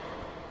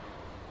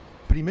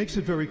 But he makes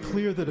it very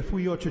clear that if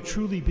we are to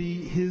truly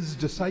be his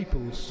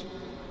disciples,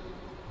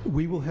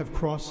 we will have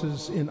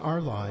crosses in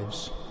our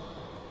lives,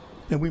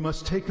 and we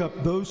must take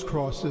up those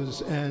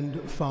crosses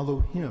and follow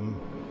him.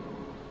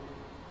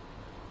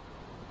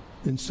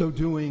 In so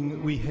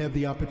doing, we have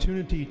the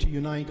opportunity to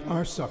unite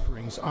our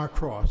sufferings, our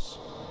cross,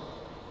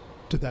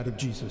 to that of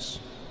Jesus,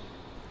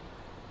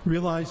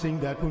 realizing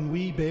that when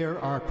we bear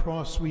our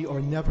cross, we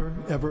are never,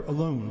 ever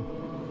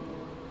alone.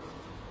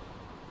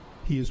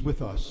 He is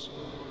with us,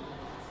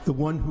 the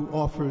one who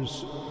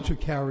offers to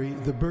carry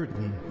the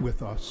burden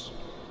with us.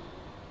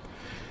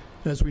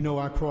 As we know,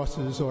 our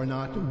crosses are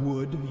not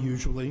wood,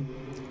 usually.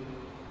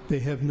 They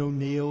have no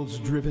nails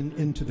driven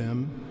into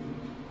them.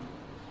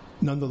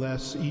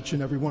 Nonetheless, each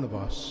and every one of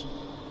us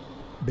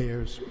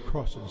bears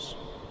crosses.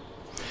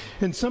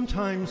 And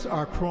sometimes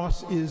our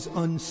cross is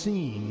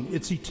unseen.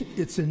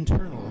 It's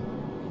internal.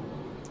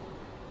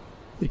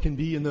 It can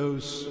be in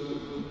those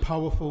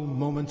powerful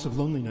moments of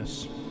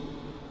loneliness,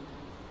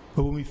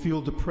 or when we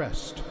feel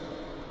depressed,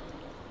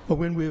 or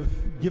when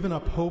we've given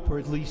up hope, or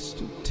at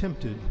least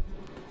tempted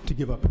to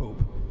give up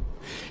hope.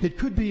 It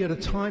could be at a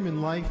time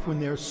in life when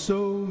there are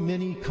so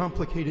many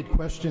complicated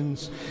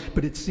questions,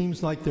 but it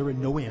seems like there are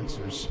no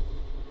answers.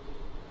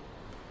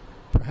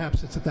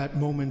 Perhaps it's at that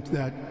moment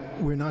that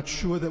we're not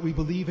sure that we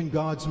believe in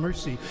God's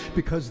mercy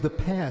because the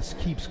past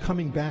keeps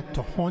coming back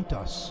to haunt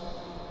us.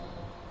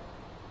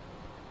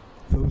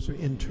 Those are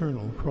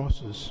internal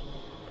crosses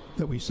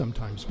that we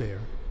sometimes bear.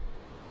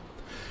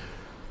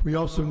 We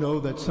also know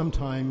that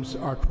sometimes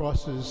our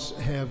crosses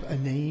have a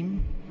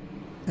name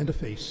and a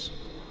face.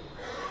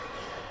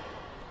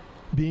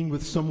 Being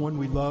with someone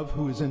we love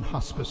who is in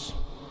hospice,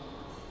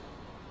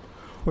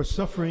 or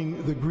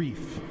suffering the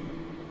grief,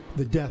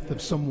 the death of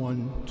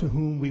someone to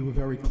whom we were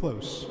very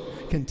close,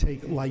 can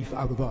take life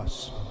out of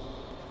us,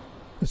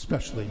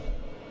 especially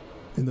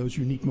in those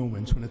unique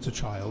moments when it's a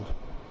child.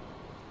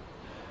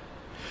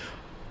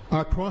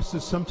 Our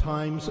crosses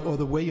sometimes are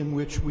the way in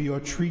which we are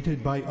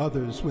treated by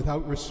others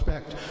without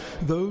respect,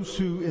 those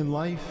who in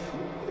life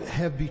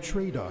have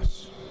betrayed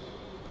us,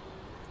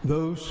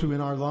 those who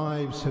in our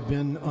lives have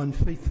been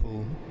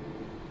unfaithful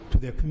to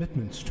their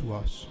commitments to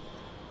us.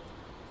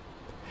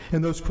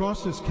 And those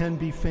crosses can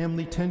be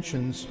family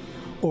tensions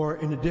or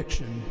an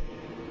addiction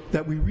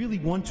that we really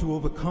want to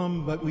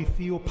overcome, but we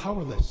feel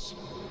powerless.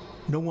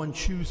 No one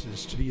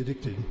chooses to be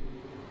addicted.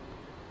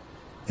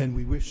 And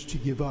we wish to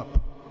give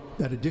up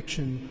that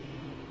addiction,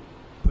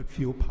 but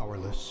feel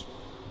powerless.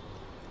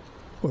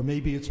 Or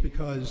maybe it's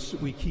because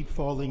we keep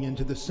falling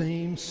into the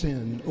same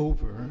sin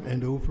over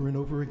and over and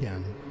over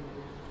again.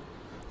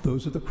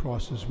 Those are the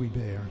crosses we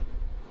bear.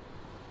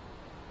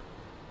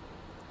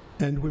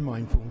 And we're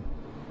mindful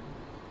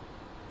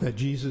that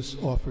Jesus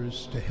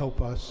offers to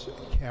help us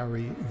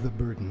carry the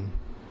burden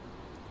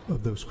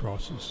of those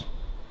crosses.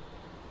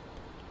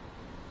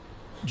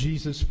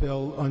 Jesus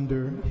fell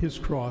under his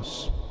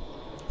cross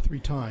 3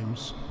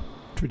 times,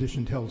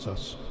 tradition tells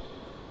us.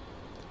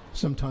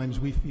 Sometimes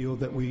we feel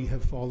that we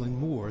have fallen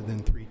more than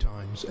 3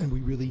 times, and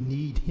we really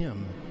need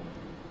him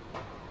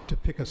to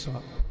pick us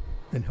up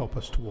and help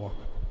us to walk.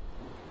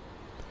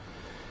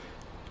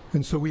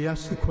 And so we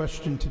ask the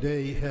question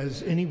today,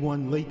 has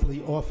anyone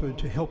lately offered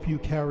to help you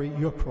carry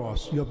your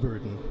cross, your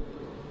burden?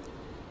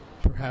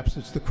 Perhaps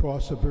it's the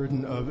cross or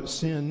burden of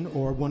sin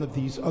or one of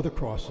these other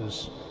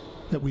crosses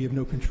that we have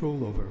no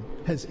control over.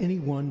 Has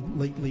anyone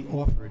lately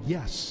offered?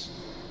 Yes.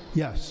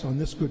 Yes, on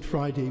this Good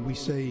Friday we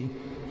say,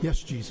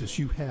 yes, Jesus,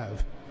 you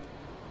have.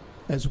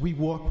 As we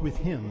walk with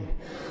him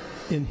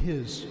in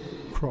his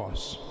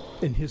cross,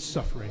 in his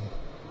suffering,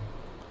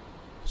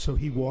 so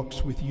he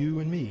walks with you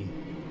and me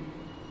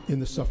in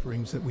the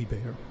sufferings that we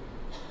bear.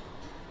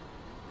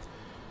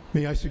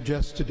 May I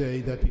suggest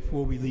today that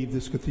before we leave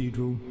this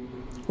cathedral,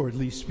 or at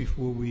least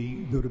before we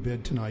go to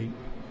bed tonight,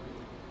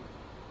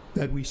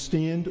 that we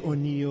stand or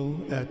kneel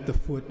at the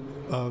foot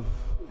of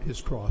his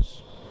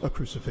cross, a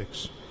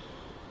crucifix.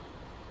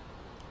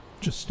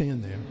 Just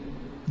stand there,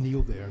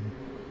 kneel there.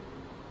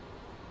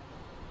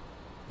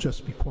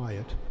 Just be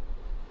quiet.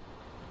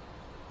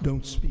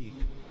 Don't speak.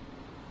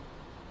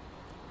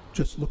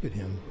 Just look at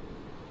him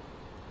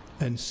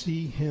and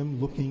see him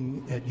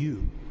looking at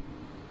you.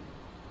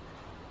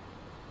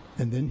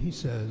 And then he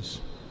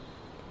says,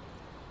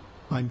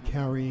 I'm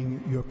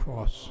carrying your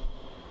cross.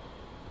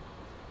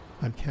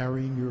 I'm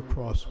carrying your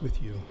cross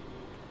with you,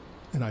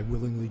 and I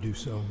willingly do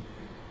so.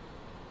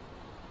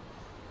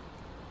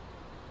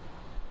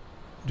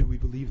 Do we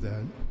believe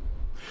that?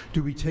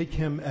 Do we take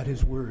him at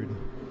his word?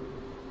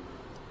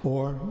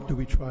 Or do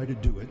we try to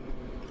do it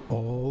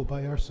all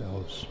by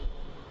ourselves?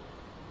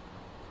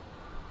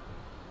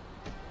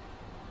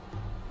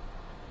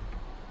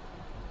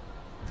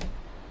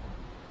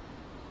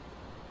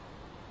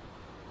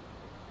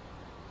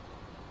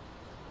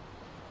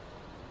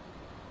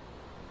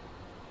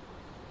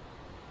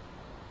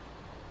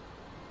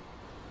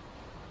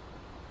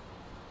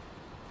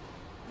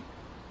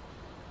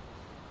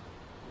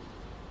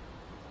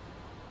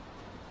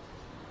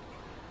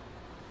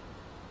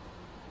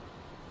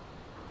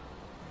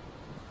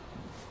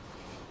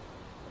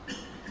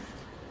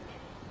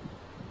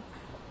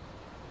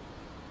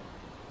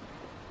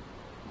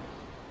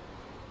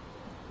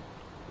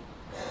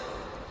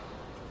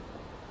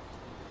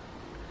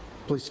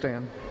 Please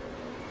stand.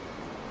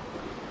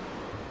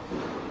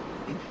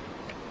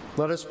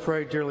 Let us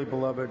pray, dearly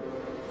beloved,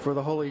 for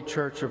the Holy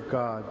Church of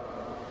God,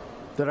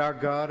 that our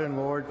God and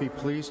Lord be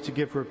pleased to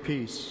give her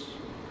peace,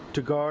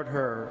 to guard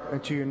her,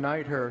 and to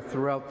unite her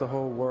throughout the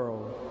whole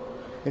world,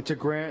 and to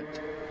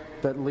grant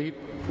that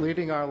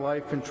leading our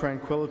life in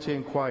tranquility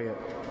and quiet,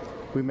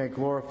 we may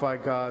glorify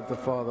God the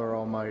Father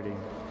Almighty.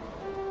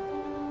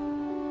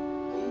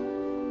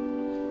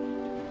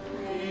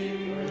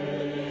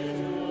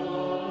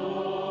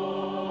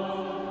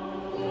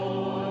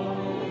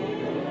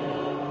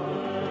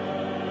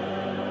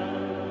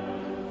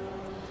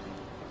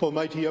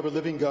 Almighty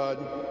ever-living God,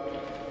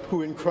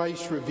 who in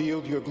Christ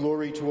revealed your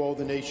glory to all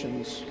the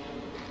nations,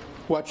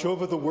 watch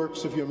over the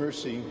works of your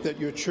mercy, that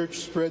your church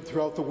spread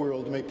throughout the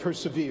world may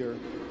persevere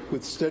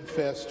with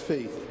steadfast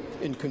faith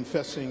in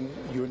confessing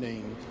your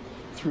name,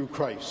 through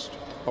Christ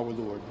our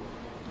Lord.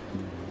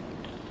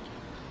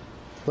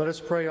 Let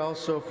us pray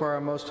also for our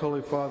most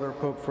holy Father,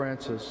 Pope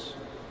Francis,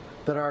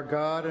 that our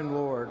God and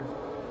Lord,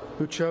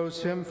 who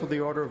chose him for the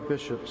order of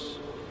bishops,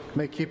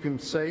 may keep him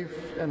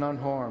safe and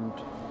unharmed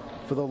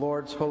for the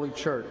Lord's holy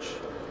church,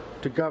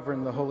 to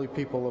govern the holy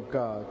people of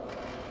God.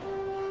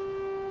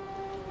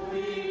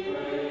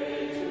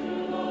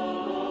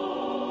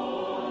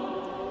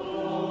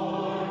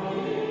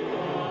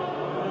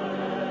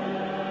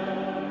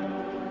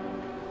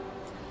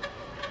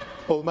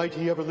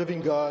 Almighty ever-living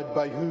God,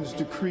 by whose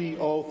decree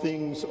all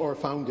things are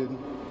founded,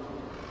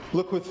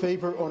 look with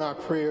favor on our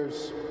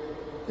prayers,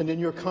 and in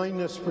your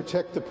kindness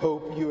protect the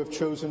Pope you have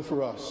chosen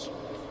for us,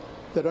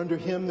 that under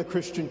him the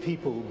Christian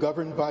people,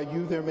 governed by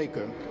you their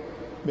Maker,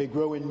 may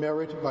grow in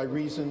merit by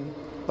reason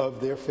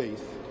of their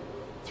faith,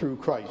 through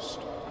Christ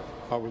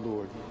our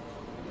Lord.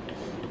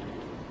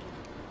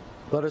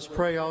 Let us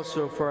pray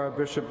also for our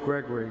Bishop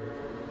Gregory,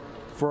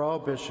 for all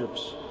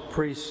bishops,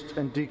 priests,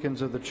 and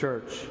deacons of the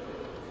Church,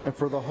 and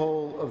for the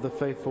whole of the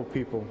faithful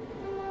people.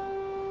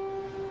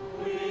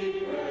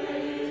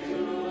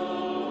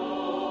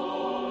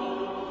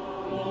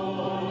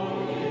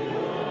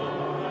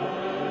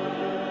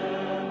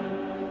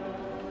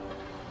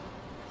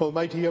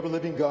 Almighty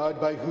ever-living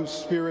God, by whose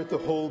Spirit the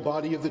whole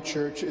body of the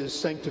Church is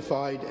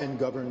sanctified and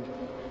governed,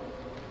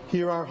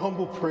 hear our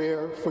humble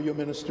prayer for your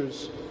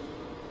ministers,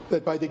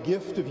 that by the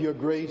gift of your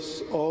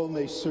grace all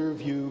may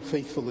serve you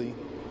faithfully,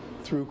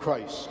 through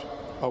Christ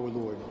our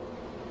Lord.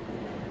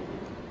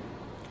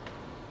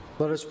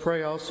 Let us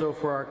pray also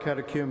for our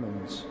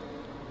catechumens,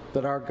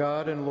 that our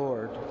God and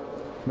Lord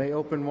may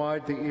open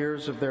wide the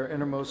ears of their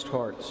innermost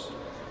hearts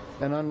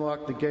and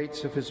unlock the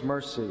gates of his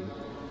mercy,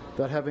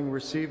 that having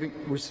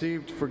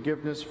received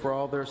forgiveness for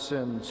all their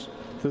sins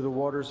through the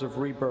waters of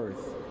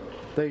rebirth,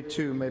 they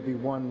too may be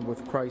one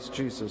with Christ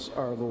Jesus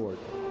our Lord.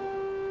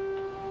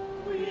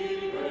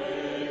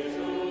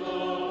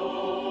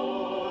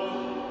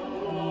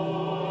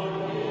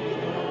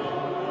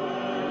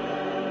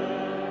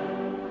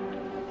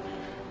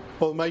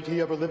 Almighty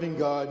ever-living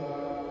God,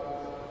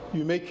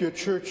 you make your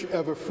church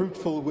ever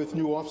fruitful with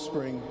new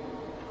offspring.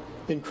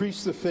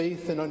 Increase the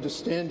faith and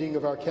understanding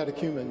of our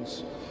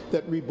catechumens,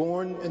 that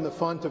reborn in the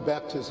font of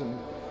baptism,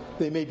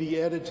 they may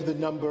be added to the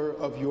number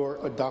of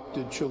your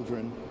adopted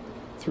children,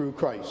 through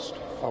Christ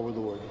our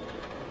Lord.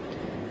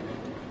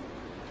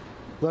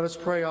 Let us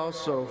pray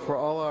also for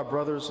all our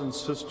brothers and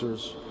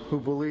sisters who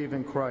believe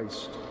in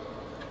Christ,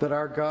 that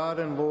our God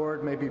and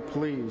Lord may be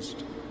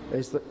pleased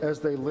as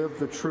they live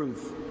the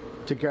truth,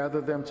 to gather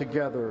them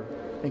together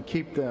and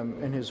keep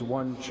them in his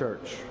one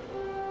church.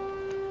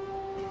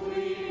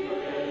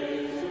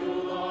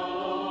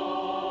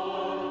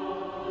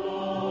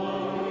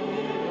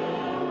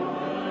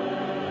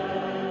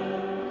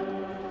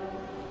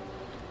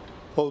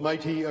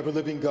 Almighty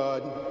ever-living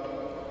God,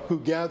 who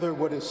gather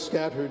what is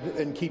scattered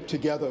and keep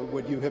together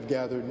what you have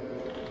gathered,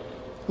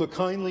 look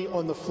kindly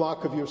on the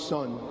flock of your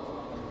Son,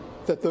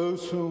 that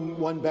those whom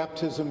one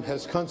baptism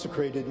has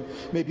consecrated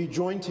may be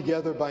joined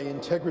together by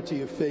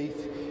integrity of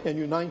faith and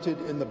united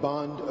in the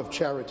bond of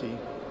charity,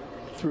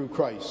 through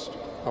Christ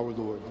our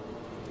Lord.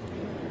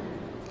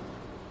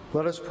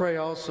 Let us pray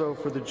also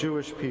for the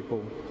Jewish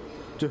people,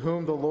 to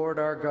whom the Lord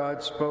our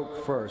God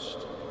spoke first,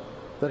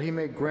 that he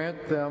may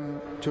grant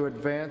them to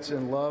advance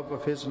in love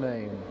of his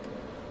name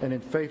and in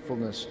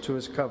faithfulness to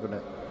his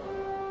covenant.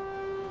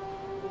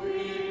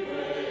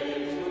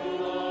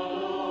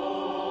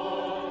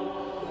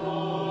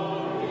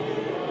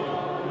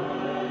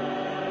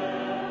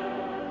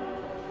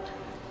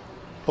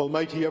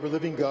 Almighty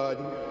ever-living God,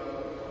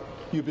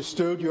 you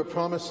bestowed your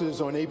promises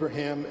on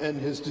Abraham and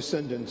his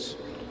descendants.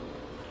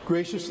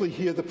 Graciously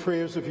hear the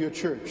prayers of your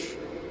church,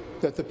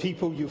 that the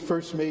people you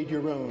first made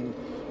your own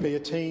may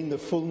attain the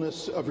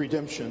fullness of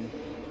redemption,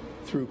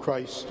 through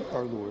Christ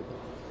our Lord.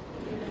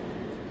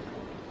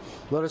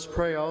 Let us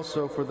pray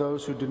also for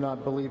those who do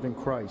not believe in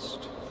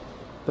Christ,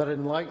 that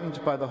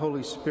enlightened by the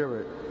Holy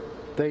Spirit,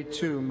 they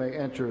too may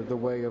enter the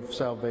way of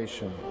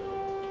salvation.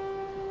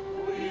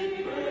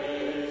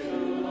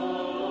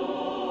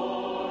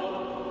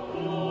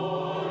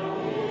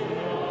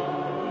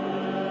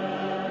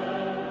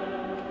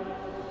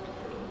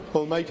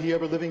 Almighty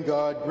ever-living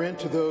God, grant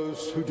to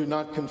those who do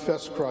not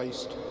confess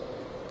Christ,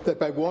 that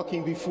by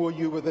walking before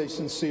you with a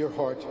sincere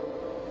heart,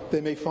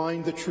 they may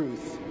find the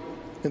truth,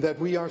 and that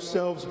we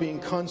ourselves, being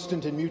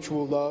constant in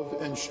mutual love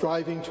and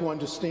striving to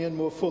understand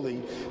more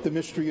fully the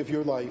mystery of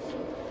your life,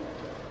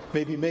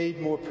 may be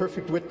made more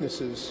perfect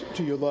witnesses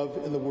to your love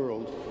in the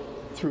world,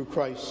 through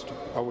Christ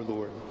our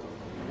Lord.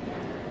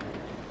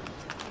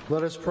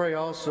 Let us pray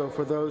also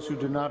for those who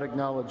do not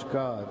acknowledge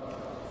God,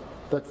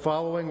 that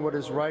following what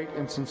is right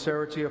in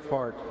sincerity of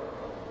heart,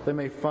 they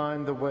may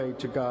find the way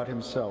to God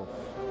himself.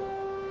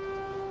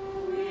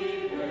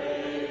 We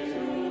pray to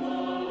the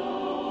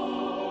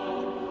Lord.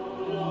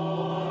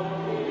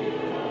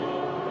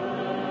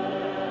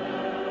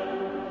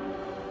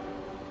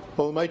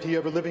 Almighty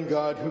ever-living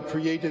God, who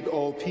created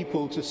all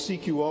people to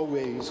seek you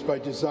always by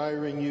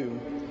desiring you,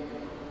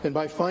 and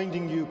by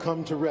finding you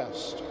come to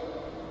rest,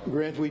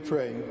 grant, we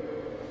pray,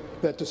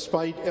 that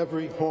despite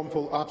every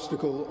harmful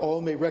obstacle,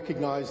 all may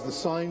recognize the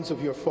signs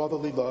of your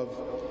fatherly love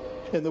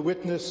and the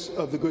witness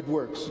of the good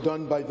works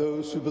done by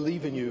those who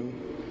believe in you,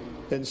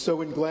 and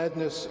so in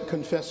gladness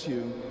confess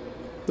you,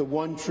 the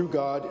one true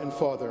God and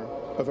Father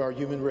of our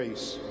human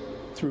race,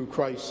 through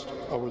Christ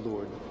our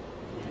Lord.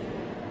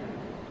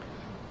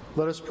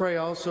 Let us pray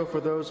also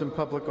for those in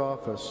public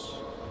office,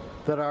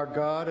 that our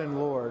God and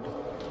Lord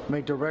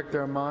may direct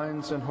their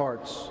minds and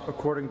hearts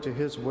according to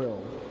his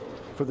will,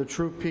 for the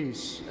true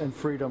peace and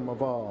freedom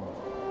of all.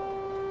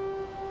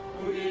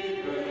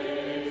 We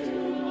pray to the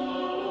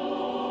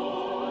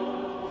Lord.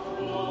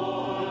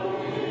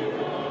 Lord, hear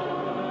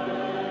our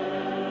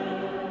prayer.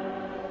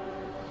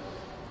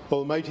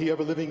 Almighty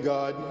ever-living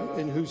God,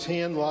 in whose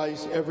hand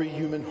lies every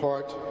human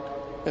heart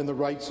and the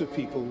rights of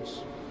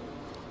peoples,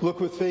 look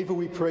with favor,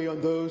 we pray,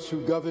 on those who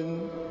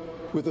govern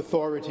with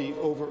authority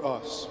over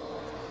us,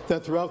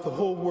 that throughout the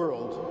whole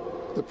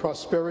world, the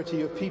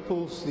prosperity of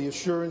peoples, the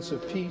assurance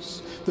of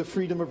peace, the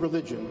freedom of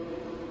religion,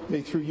 may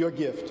through your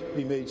gift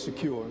be made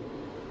secure,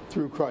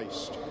 through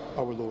Christ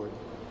our Lord.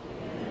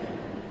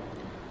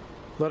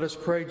 Let us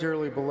pray,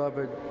 dearly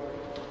beloved,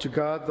 to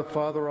God the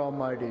Father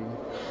Almighty,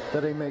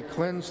 that he may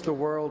cleanse the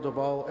world of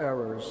all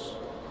errors,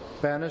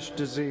 banish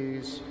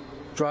disease,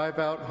 drive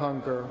out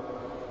hunger,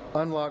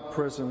 unlock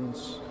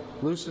prisons,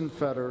 loosen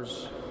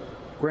fetters,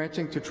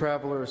 granting to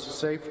travelers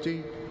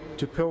safety,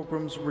 to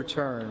pilgrims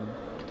return,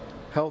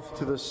 health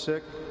to the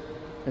sick,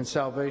 and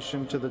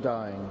salvation to the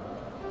dying.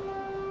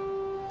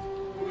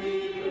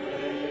 We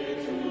pray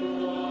to the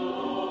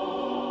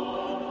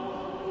Lord.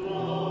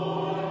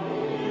 Lord,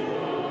 hear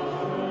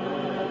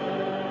our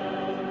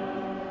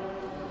prayer.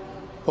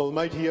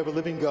 Almighty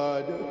ever-living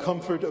God,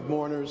 comfort of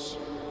mourners,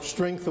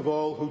 strength of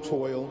all who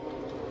toil,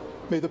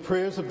 may the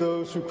prayers of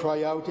those who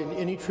cry out in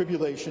any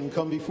tribulation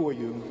come before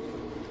you,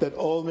 that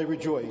all may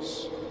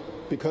rejoice,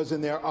 because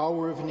in their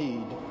hour of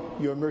need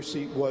your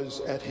mercy was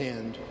at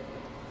hand,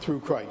 through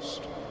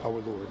Christ our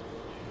Lord.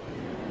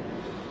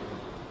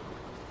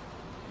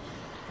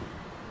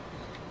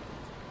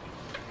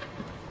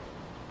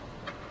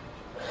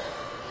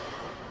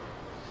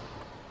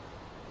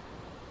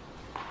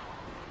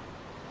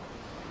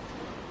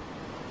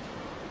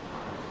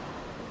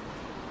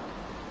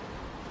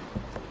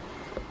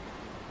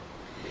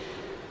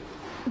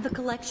 The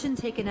collection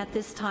taken at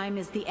this time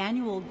is the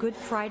annual Good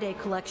Friday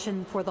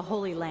collection for the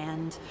Holy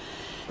Land.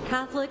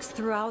 Catholics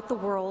throughout the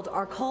world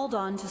are called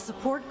on to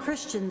support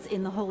Christians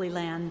in the Holy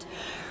Land.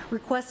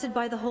 Requested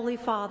by the Holy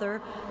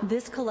Father,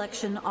 this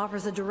collection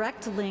offers a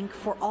direct link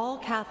for all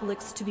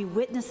Catholics to be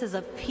witnesses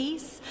of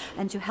peace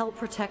and to help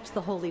protect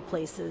the holy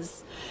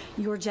places.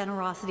 Your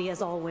generosity,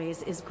 as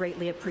always, is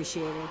greatly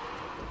appreciated.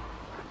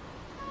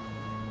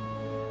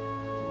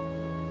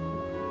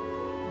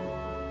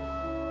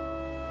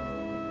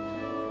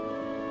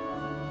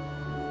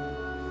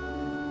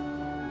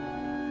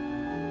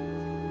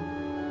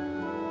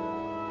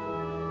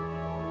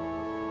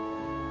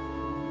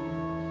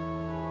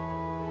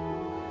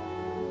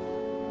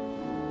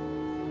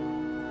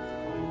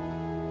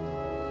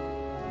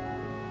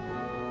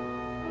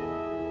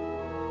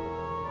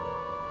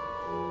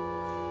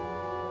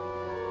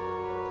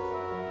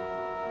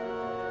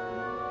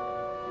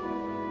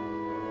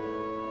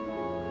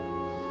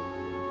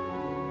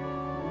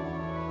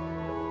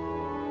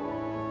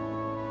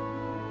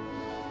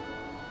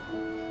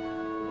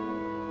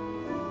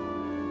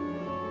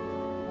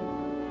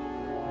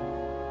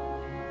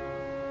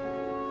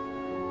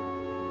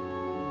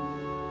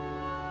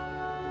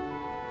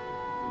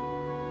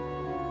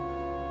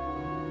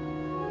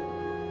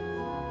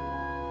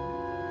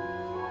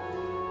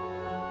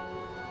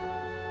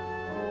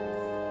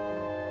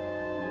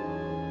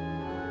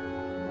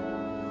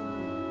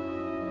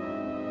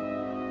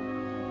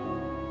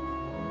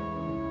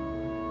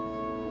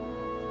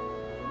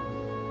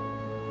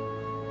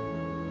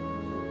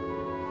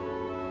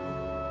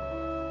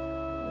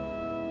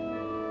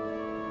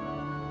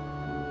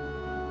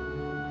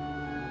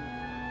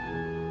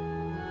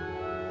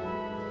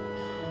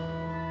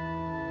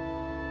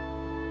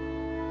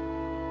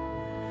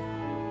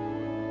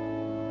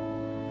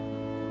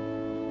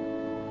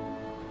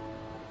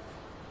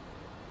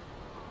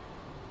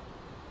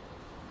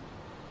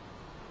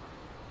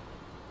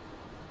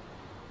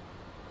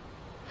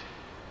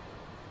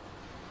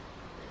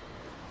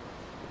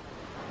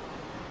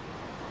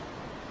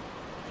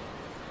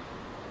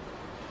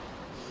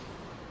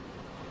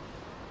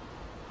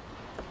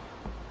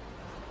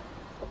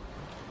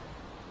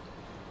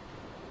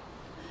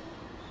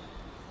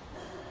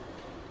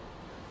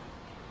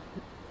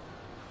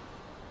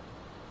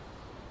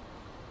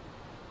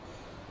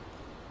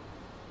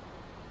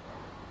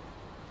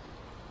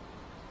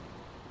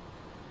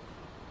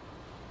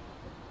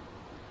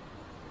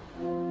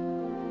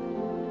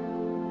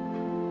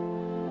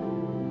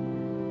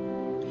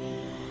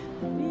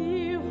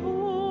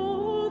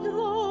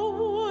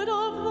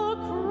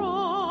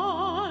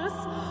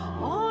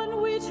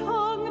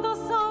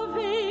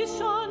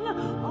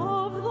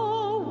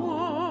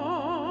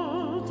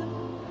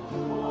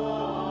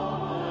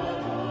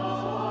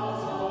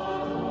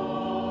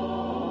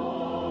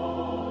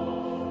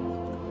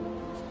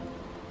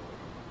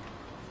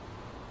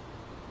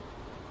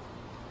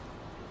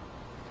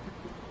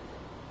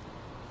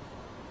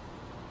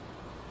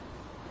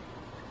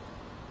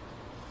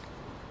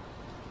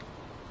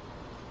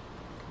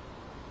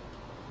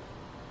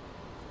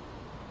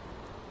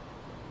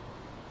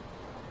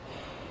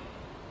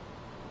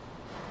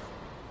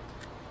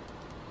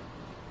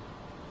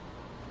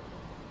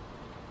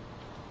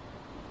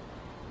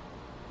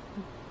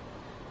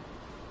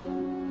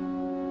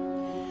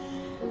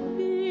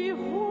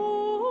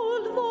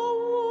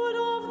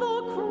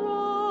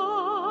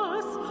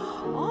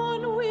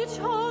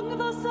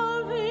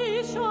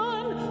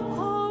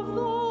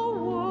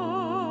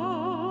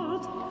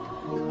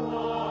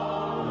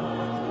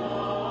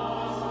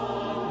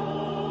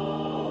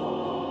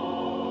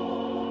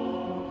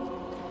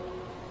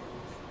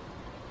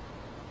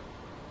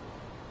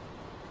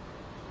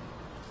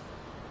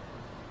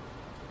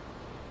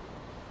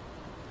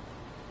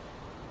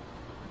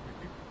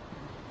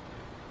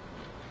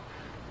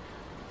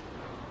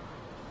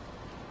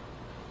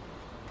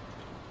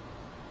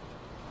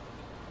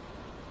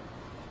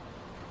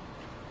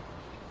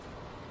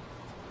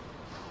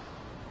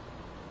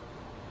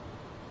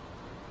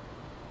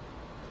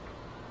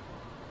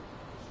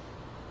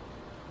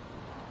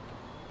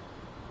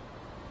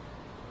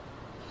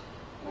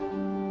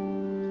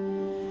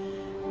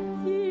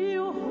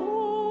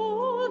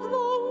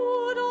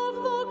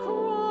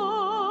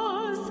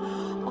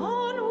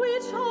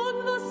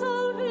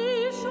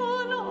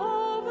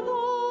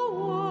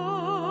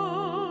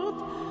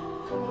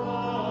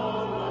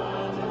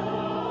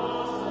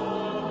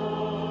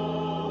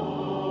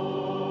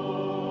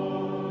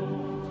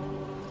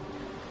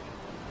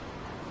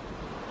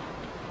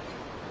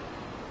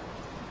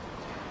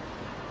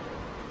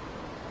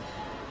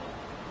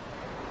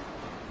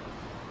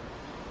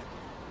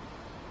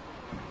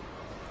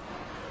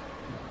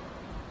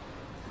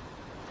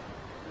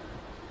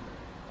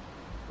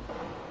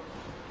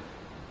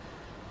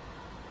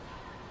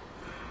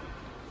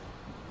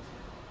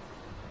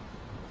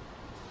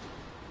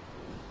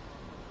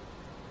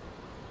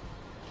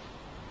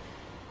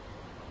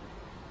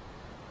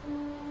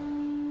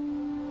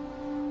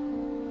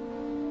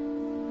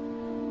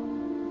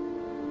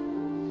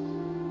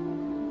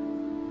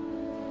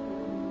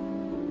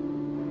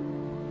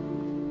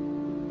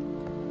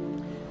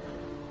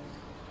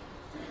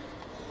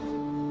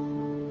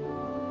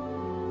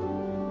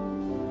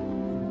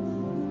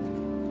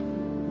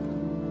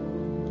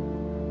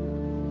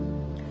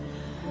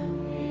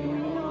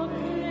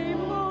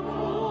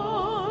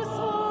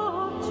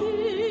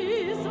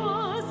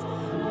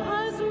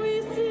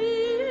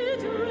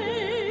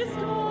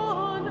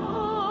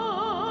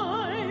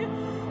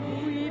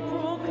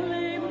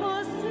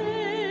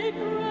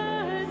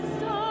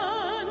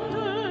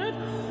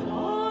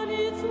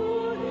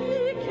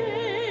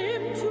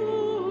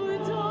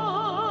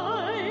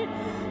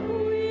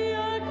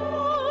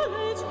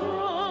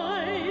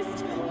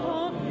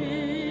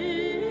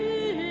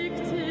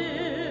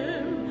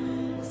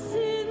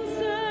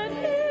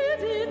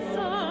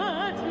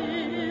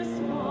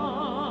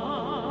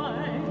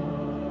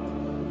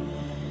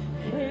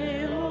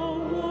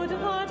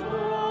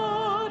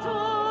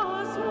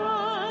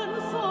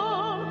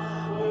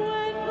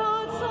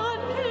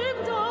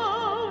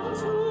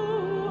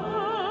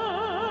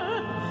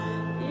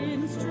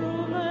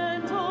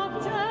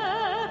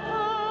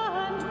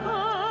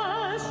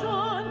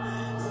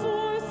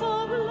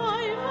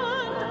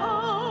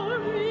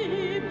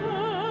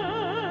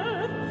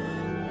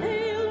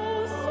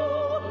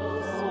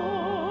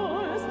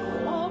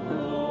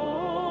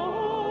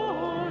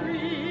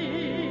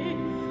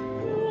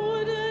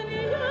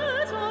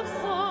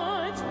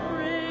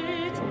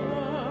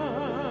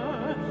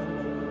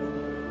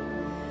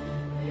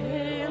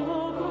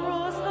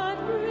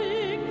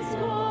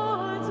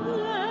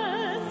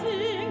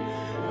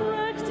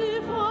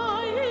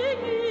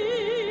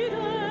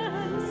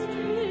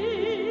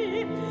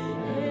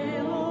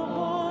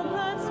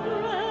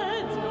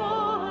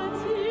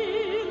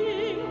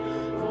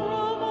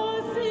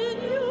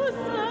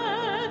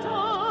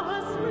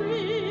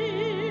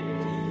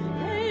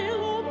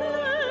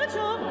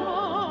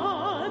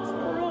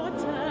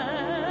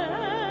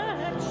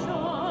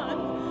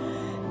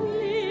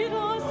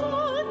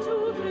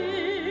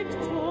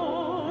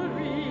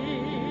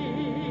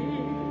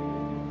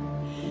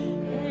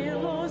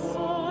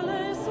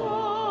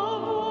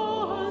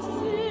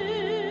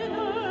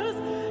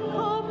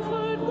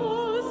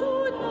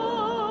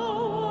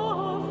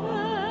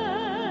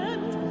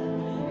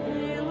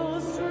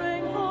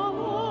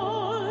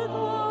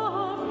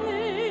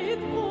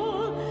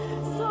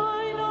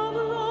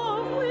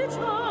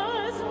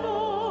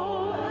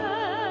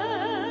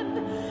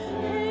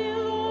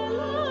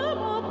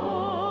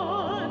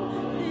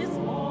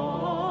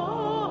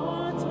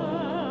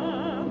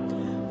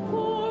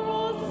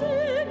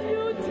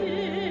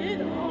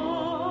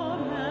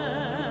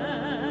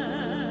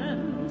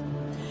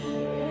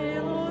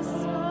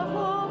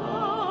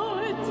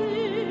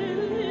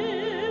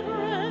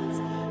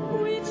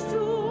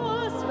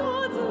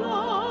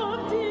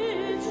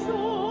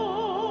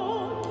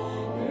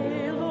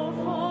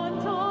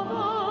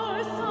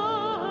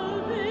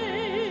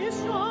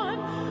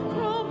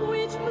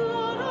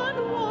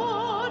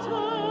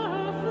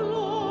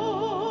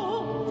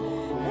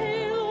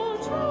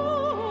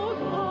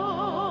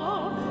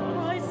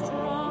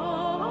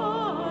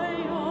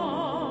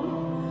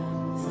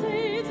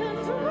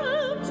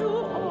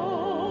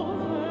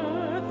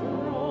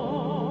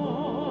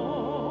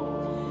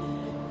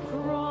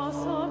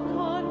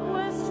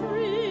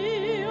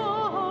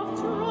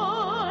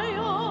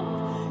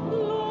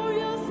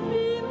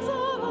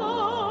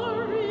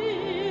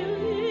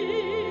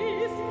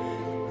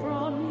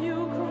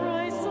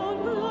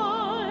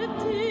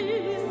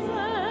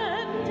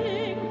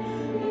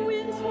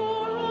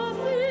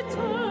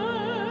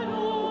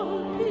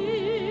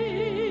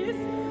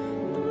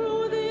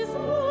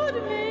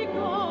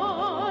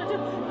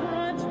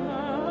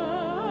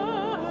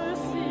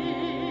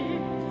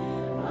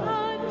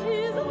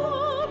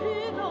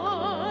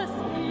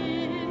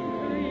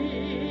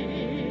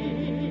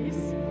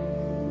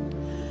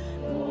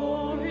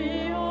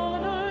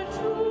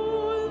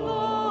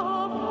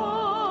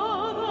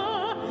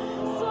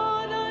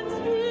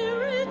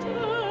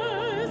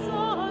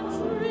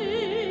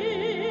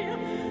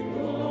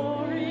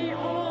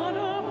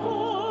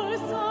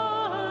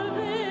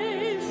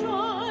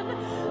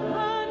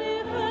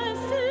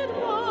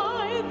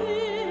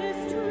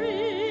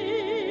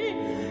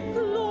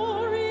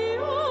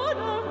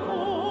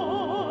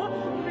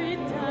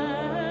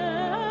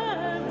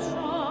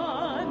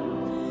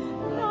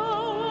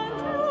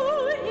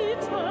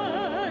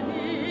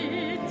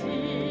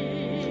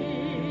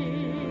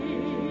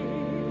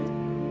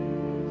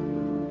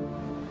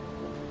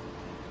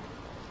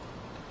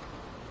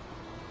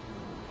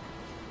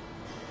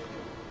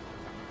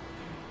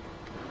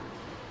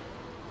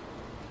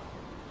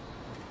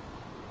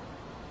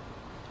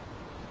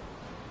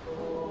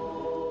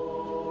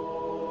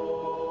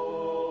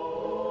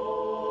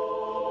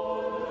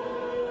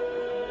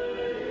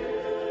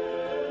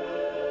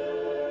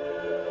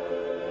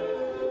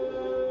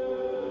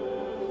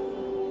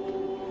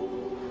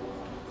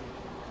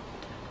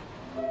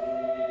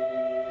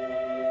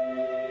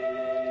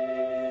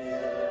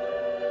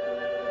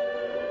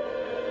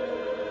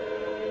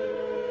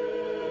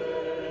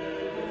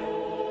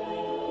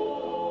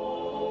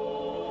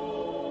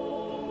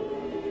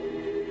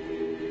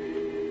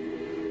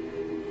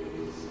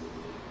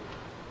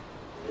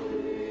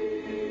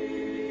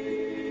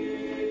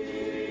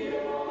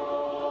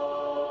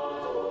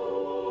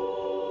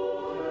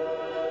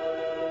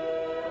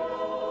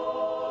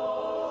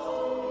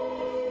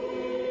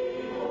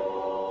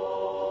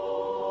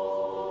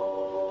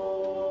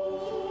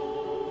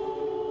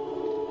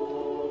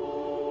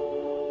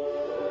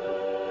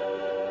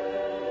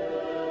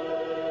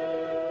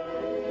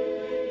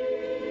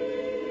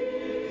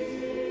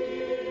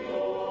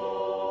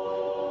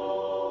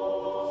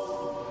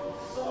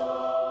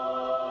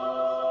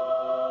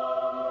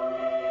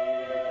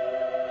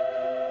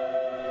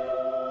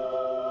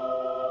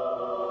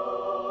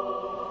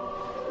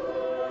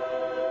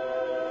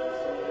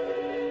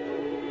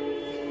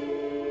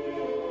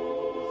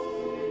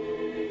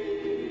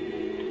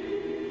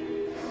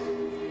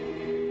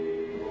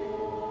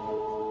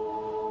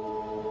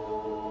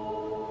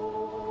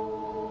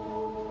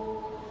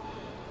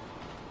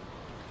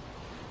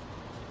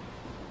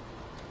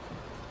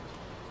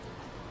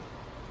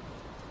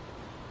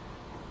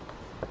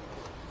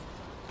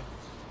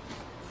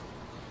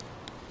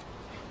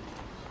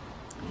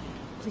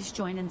 Please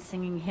join in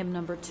singing hymn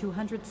number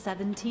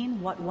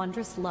 217, What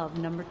Wondrous Love,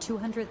 number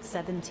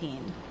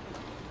 217.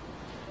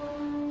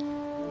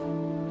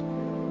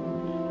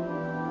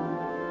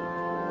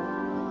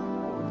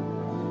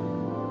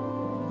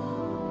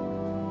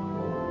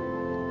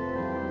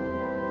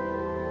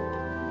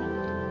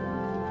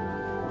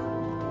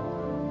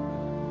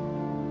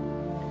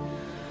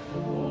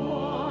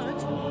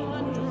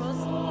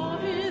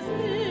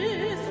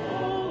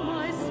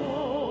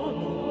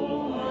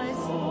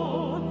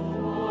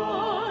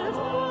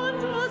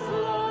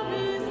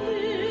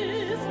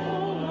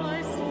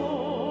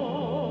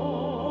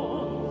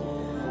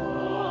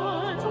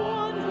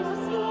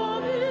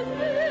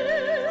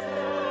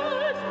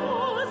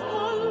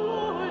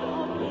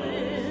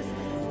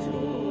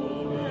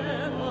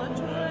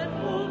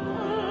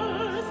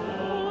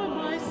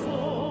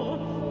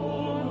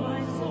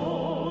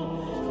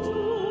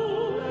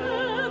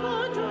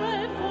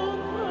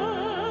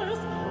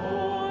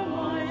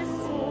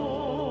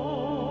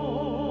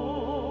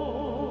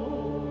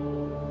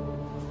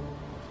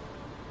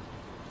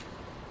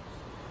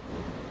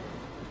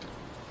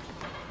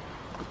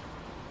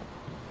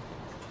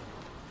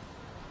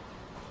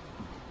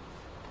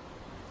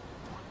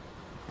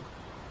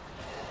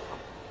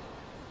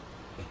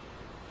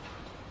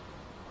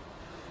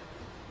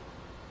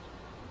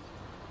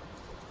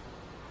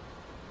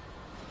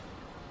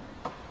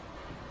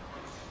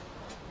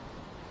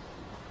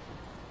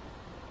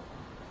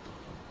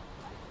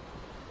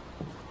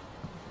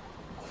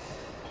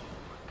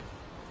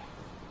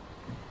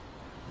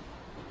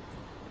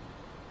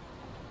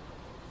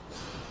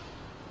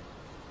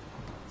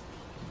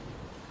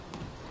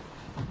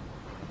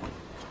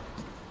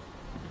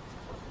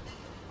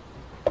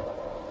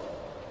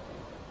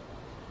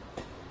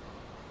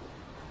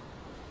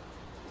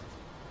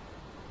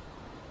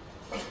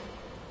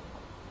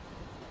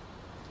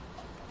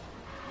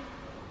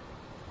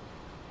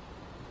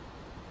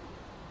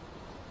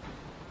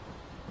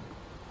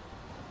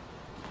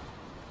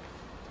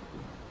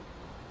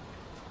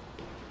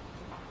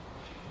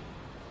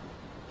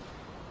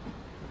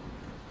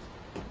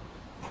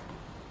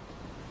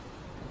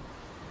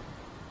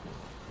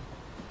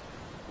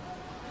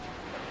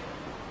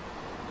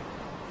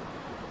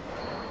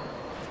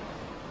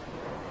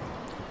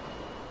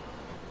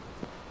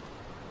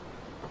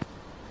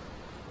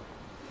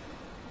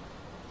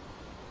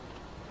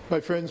 My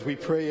friends, we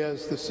pray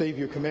as the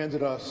Savior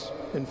commanded us,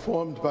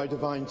 informed by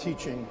divine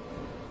teaching.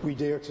 We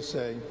dare to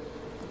say,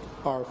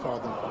 Our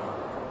Father,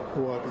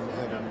 who art in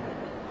heaven,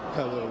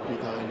 hallowed be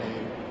thy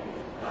name.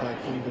 Thy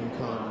kingdom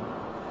come,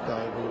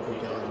 thy will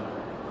be done,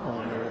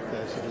 on earth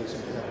as it is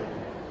in heaven.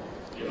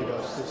 Give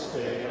us this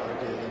day our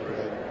daily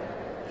bread,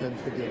 and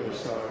forgive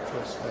us our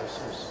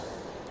trespasses,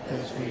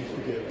 as we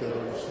forgive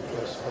those who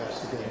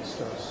trespass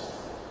against us.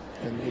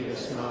 And lead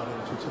us not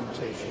into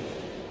temptation,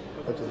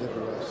 but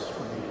deliver us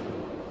from evil.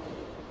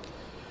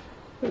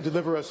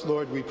 Deliver us,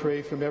 Lord, we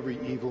pray, from every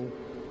evil.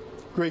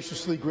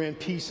 Graciously grant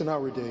peace in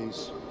our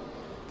days,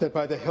 that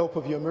by the help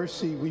of your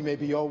mercy we may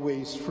be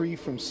always free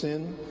from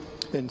sin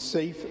and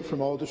safe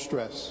from all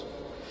distress,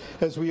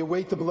 as we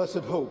await the blessed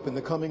hope in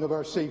the coming of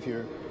our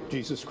Savior,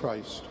 Jesus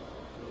Christ.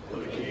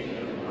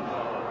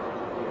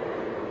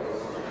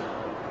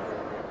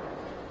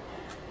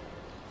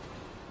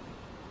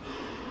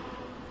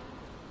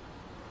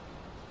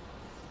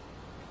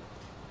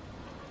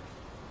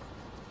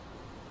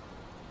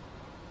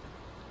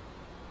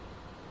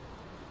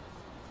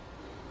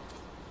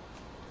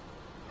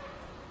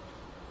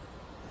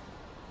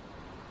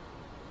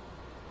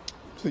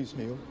 Please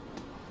kneel.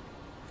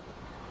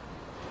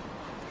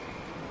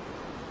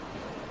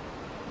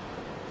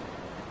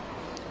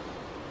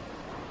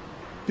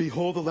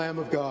 Behold the Lamb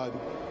of God.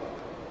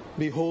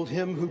 Behold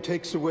him who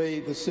takes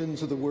away the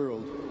sins of the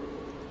world.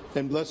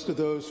 And blessed are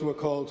those who are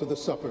called to the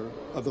supper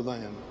of the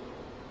Lamb.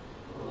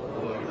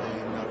 Lord, I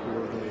am not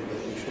worthy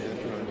that you should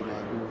enter under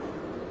my roof,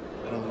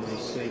 but only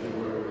say the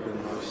word,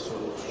 and my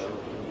soul shall be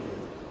healed.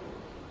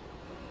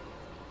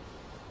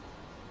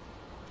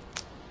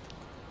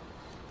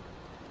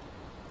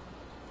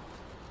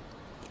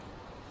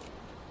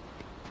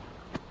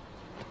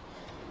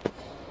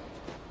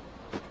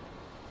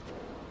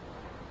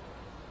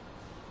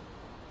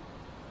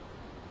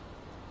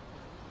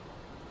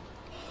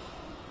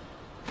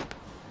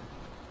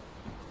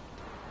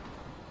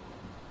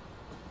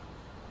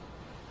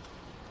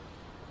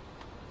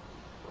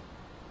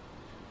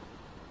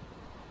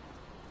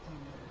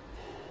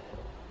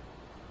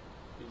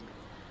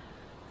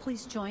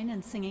 Please join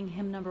in singing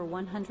hymn number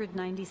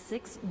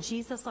 196,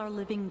 Jesus Our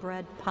Living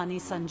Bread,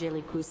 Panis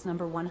Angelicus,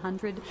 number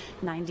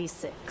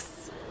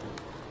 196.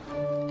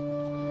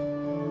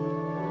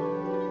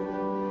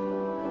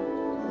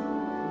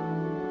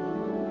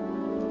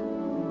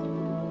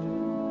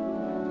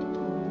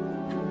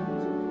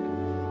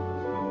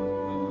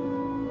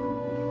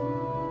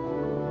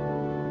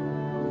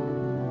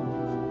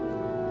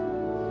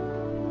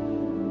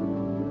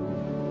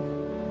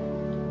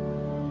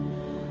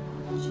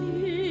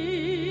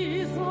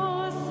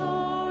 Jesus,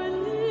 our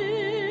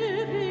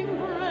living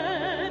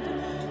bread,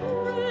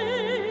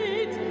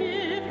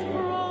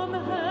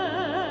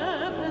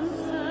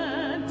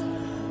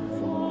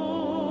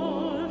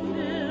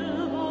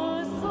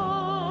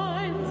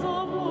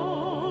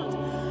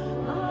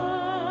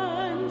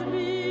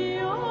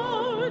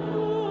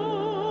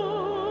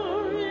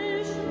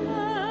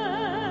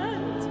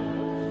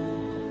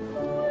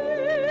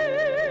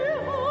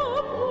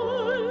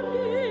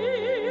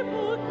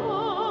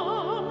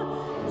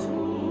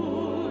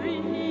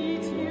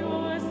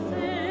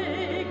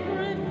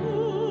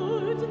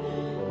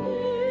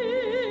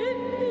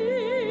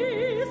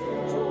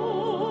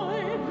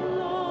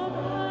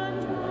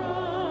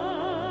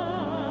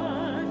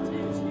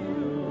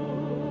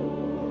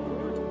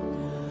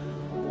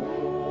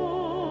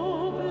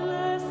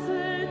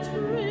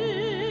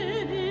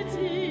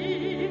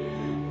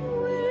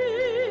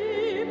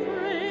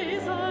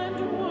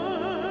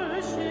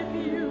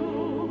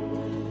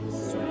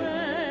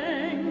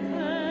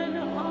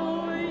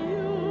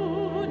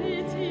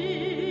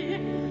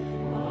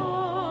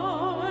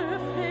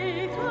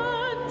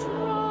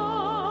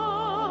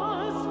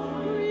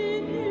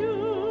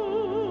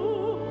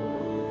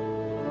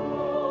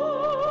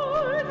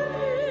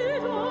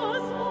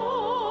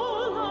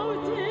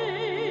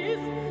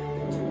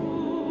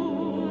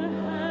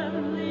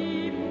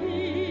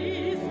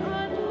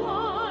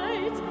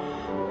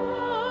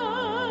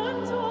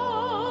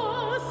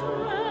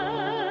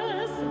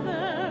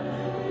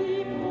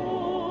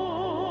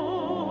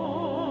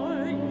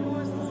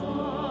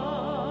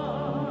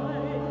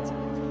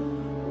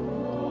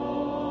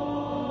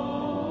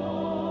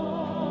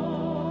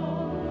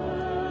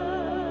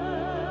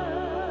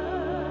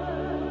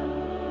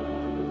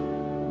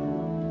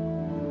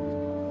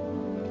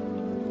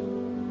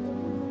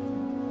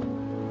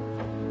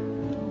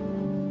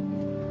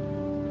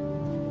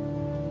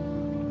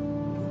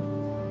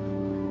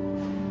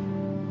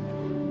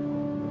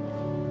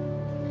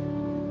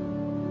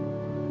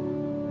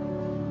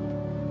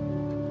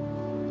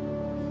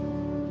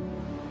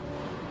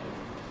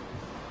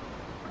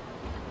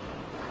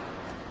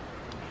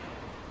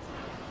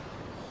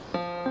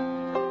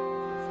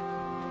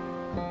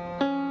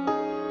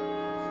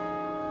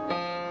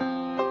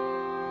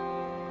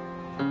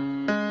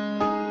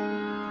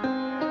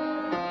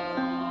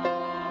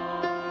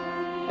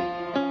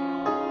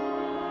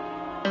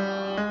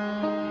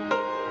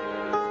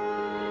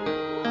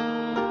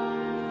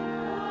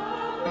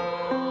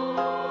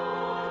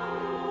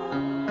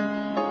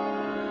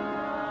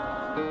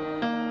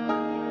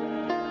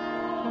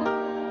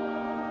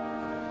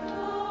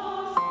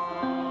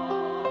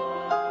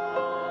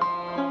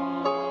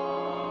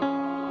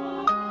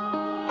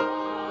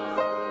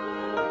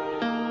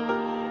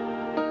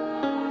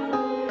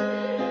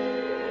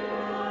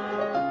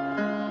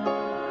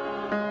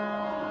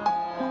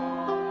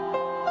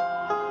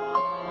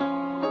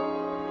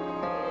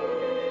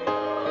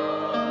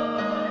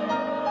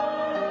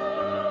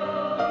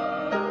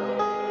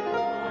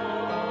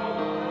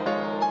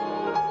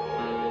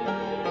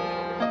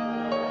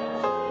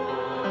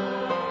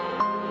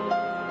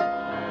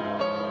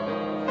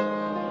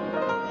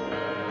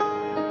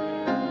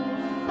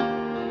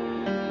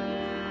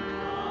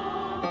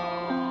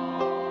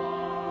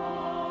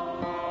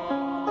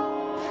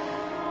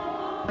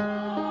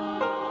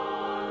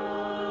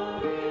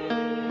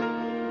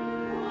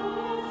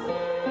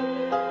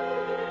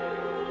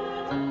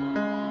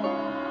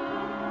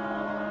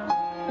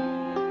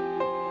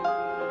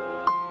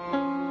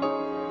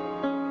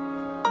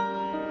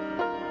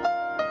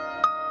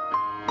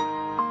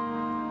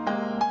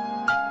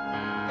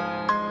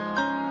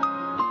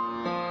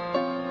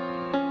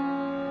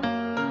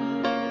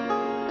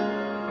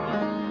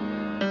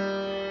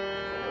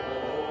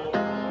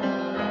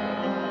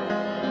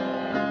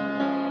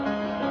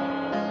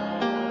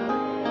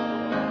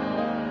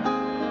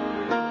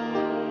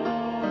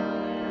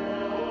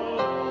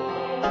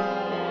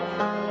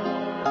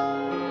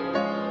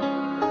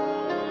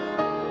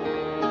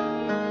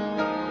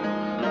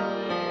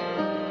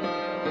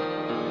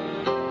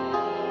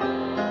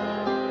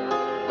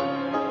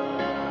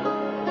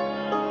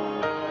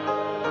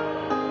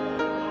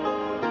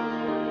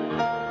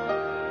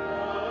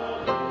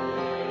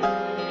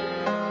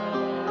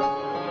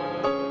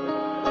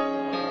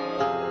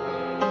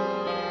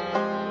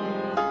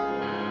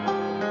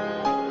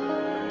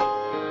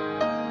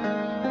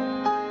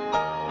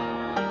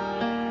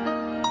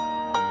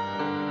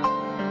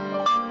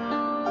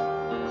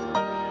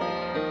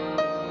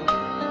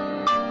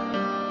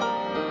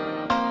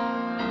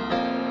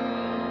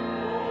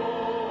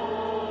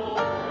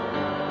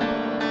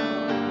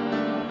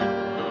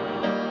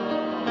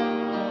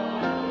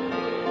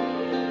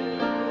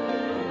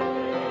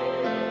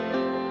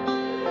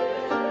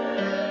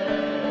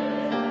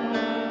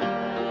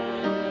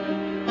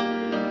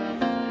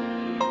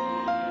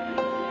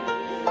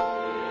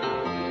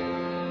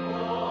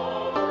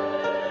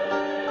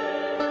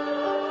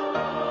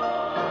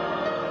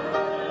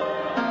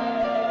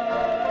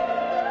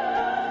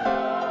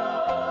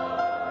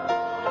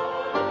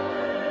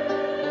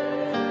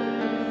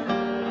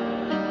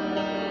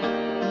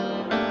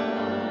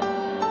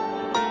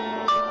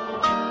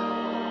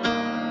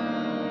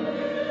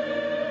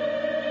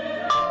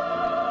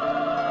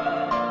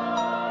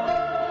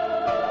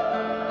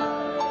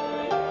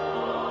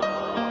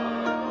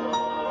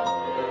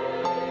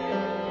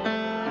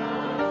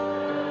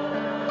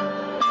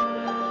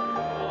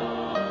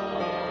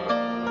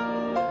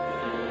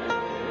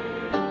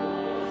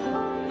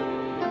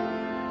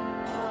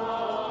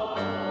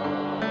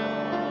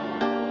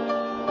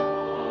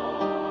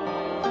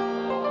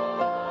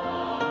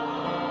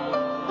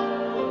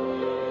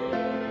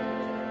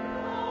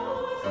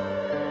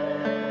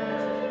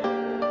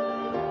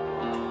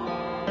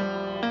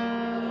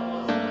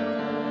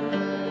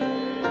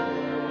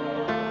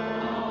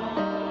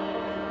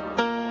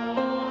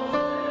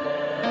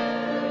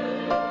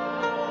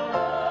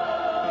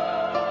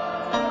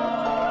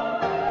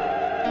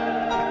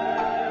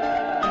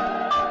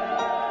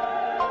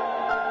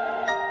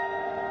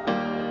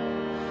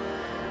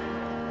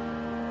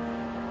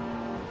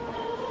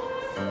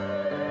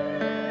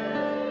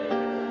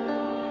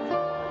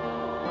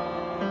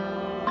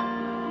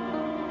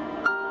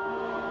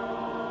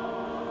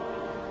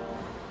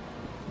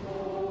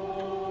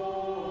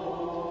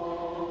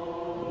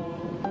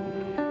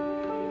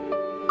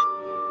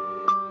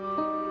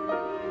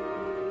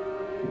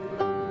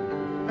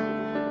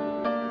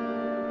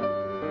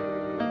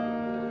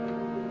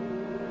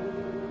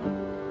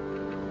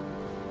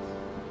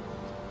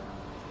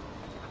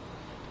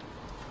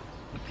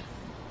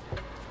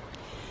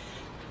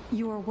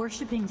 You are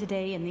worshiping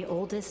today in the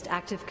oldest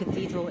active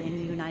cathedral in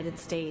the United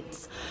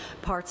States.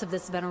 Parts of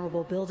this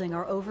venerable building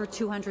are over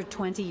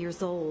 220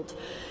 years old.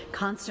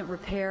 Constant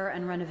repair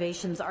and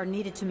renovations are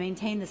needed to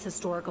maintain this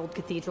historical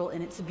cathedral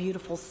in its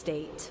beautiful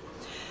state.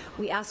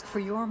 We ask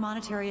for your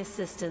monetary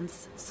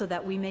assistance so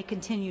that we may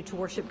continue to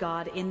worship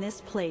God in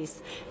this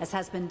place as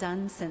has been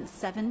done since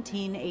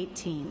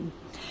 1718.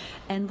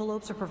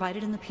 Envelopes are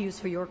provided in the pews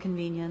for your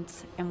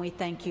convenience, and we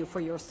thank you for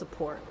your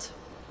support.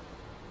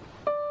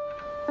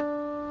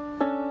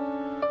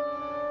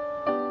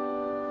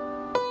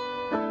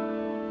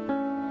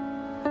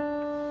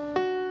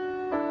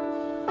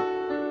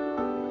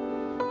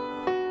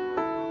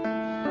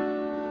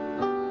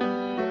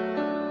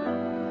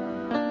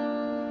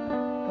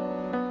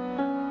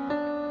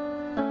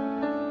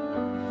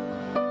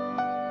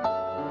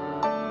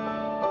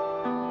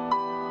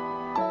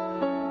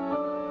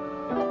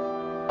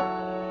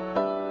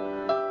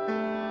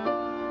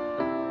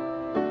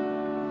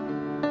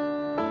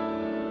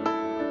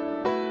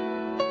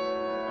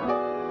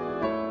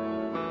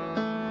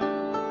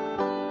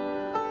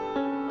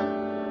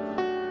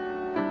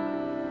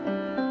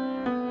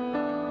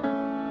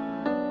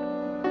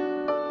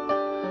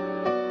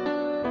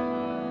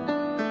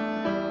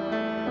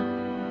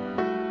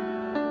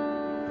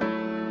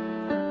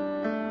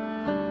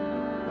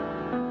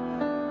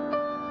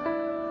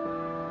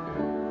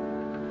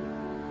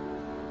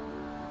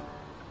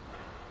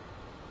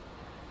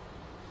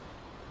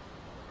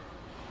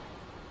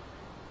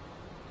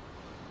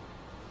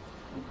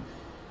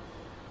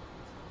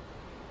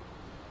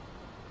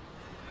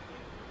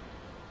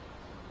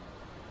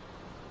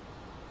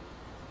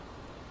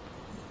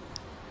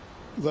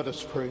 Let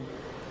us pray.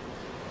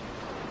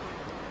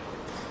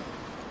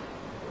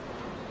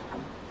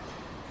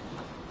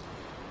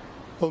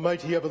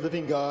 Almighty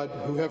ever-living God,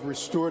 who have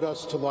restored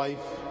us to life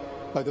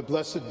by the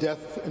blessed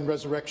death and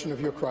resurrection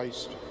of your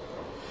Christ,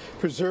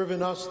 preserve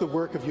in us the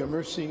work of your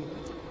mercy,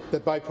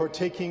 that by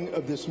partaking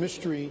of this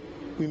mystery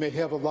we may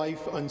have a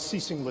life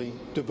unceasingly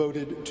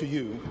devoted to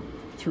you,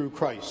 through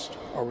Christ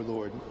our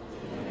Lord.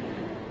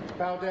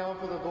 Bow down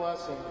for the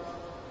blessing.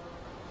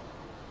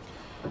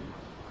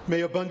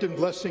 May abundant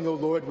blessing, O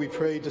Lord, we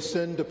pray,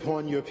 descend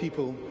upon your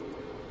people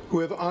who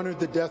have honored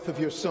the death of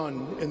your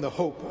Son in the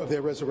hope of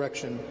their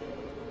resurrection.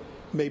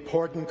 May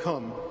pardon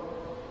come,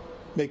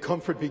 may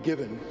comfort be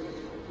given,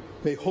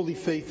 may holy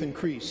faith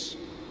increase,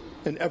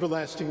 and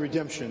everlasting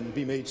redemption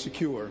be made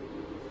secure.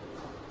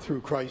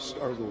 Through Christ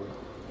our Lord.